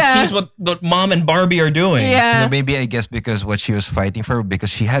board when she Yeah. sees what the mom and Barbie are doing. Yeah. No, maybe I guess because what she was fighting for,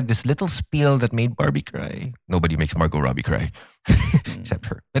 because she had this little spiel that made Barbie cry. Nobody makes Margot Robbie cry, except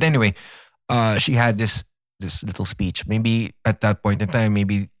her. But anyway, she had this little speech. Maybe at that point in time,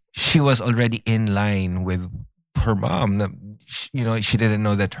 maybe she was already in line with her mom. She didn't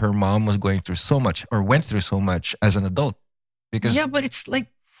know that her mom was going through so much or went through so much as an adult. Because Yeah, but it's like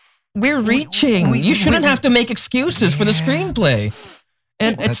we're reaching. You shouldn't have to make excuses for the screenplay.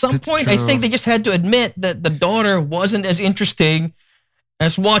 And at some That's point, I true. think they just had to admit that the daughter wasn't as interesting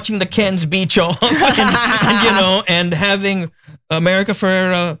as watching the Kens beach off and having America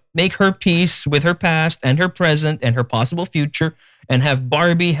Ferrera make her peace with her past and her present and her possible future, and have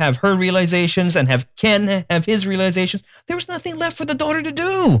Barbie have her realizations and have Ken have his realizations. There was nothing left for the daughter to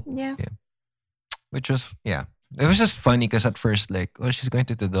do. Yeah. which was, it was just funny because at first, like, she's going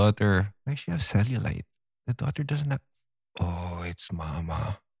to the daughter. Why does she have cellulite? The daughter doesn't have. Oh, it's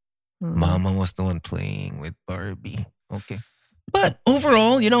Mama. Mama was the one playing with Barbie. Okay. But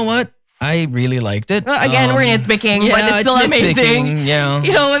overall, you know what? I really liked it. Well, again, we're nitpicking, but it's still amazing. nitpicking, Yeah.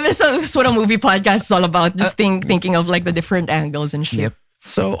 This is what a movie podcast is all about. Just thinking of like the different angles and shit. Yep.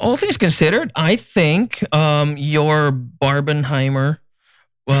 So all things considered, I think your Barbenheimer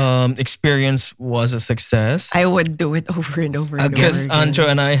experience was a success. I would do it over and over and over Because again. Anjo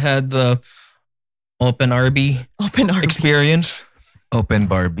and I had the Open RB Open Army. experience. Open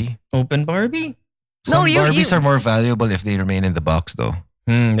Barbie. Open Barbie? Some Barbies are more valuable if they remain in the box, though.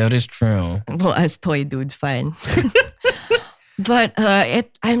 That is true. Well, as toy dudes, fine. But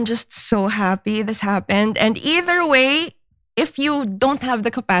I'm just so happy this happened. And either way, if you don't have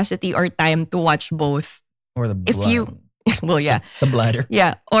the capacity or time to watch both, Or the if you, well, yeah, the bladder.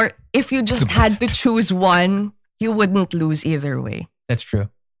 yeah, or if you just had to choose one, you wouldn't lose either way. That's true.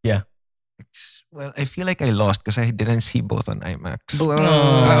 Yeah. Well, I feel like I lost because I didn't see both on IMAX. Bro.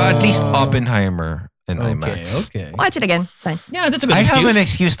 At least Oppenheimer and IMAX. Okay. Watch it again. It's fine. Yeah, that's a good I excuse. have an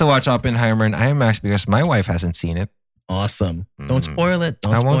excuse to watch Oppenheimer and IMAX because my wife hasn't seen it. Awesome. Don't spoil it.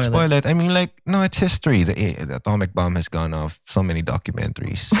 I won't spoil it. I mean, like, no, it's history. The atomic bomb has gone off. So many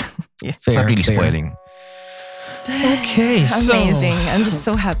documentaries. Fair, Not really fair. spoiling. Okay, so Amazing. I'm just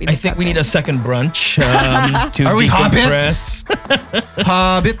so happy. I think we need a second brunch to Are we decompress.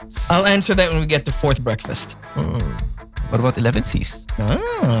 Hobbits. I'll answer that when we get to fourth breakfast. What about 11 Seas? Can't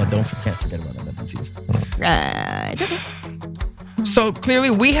forget about 11 Seas. Right. Okay. So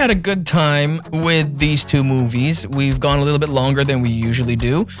clearly we had a good time with these two movies. We've gone a little bit longer than we usually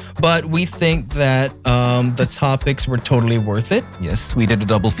do, but we think that the topics were totally worth it. Yes, we did a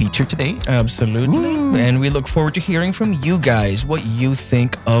double feature today. Absolutely. And we look forward to hearing from you guys what you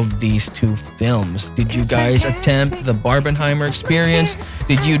think of these two films. Did you guys attempt the Barbenheimer Experience?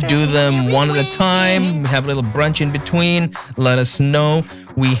 Did you do them one at a time? Have a little brunch in between? Let us know.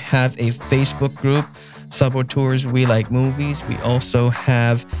 We have a Facebook group, Saboteurs We Like Movies. We also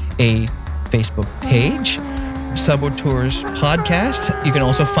have a Facebook page. Saboteurs Podcast. You can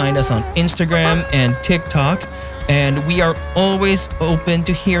also find us on Instagram and TikTok. And we are always open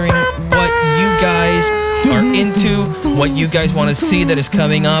to hearing what you guys are into, what you guys want to see that is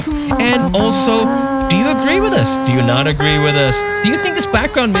coming up. And also, do you agree with us? Do you not agree with us? Do you think this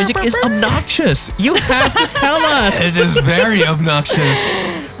background music is obnoxious? You have to tell us. It is very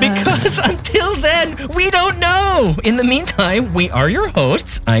obnoxious. Because until then, we don't know. In the meantime, we are your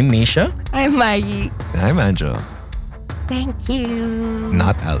hosts. I'm Misha. I'm Maggie. I'm Angelo. Thank you.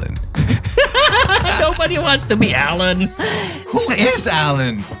 Not Alan. Nobody wants to be Alan. Who is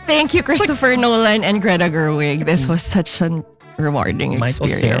Alan? Thank you, Christopher Nolan and Greta Gerwig. This was such a rewarding Michael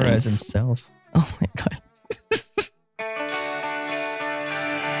experience. Cera as himself. Oh my God.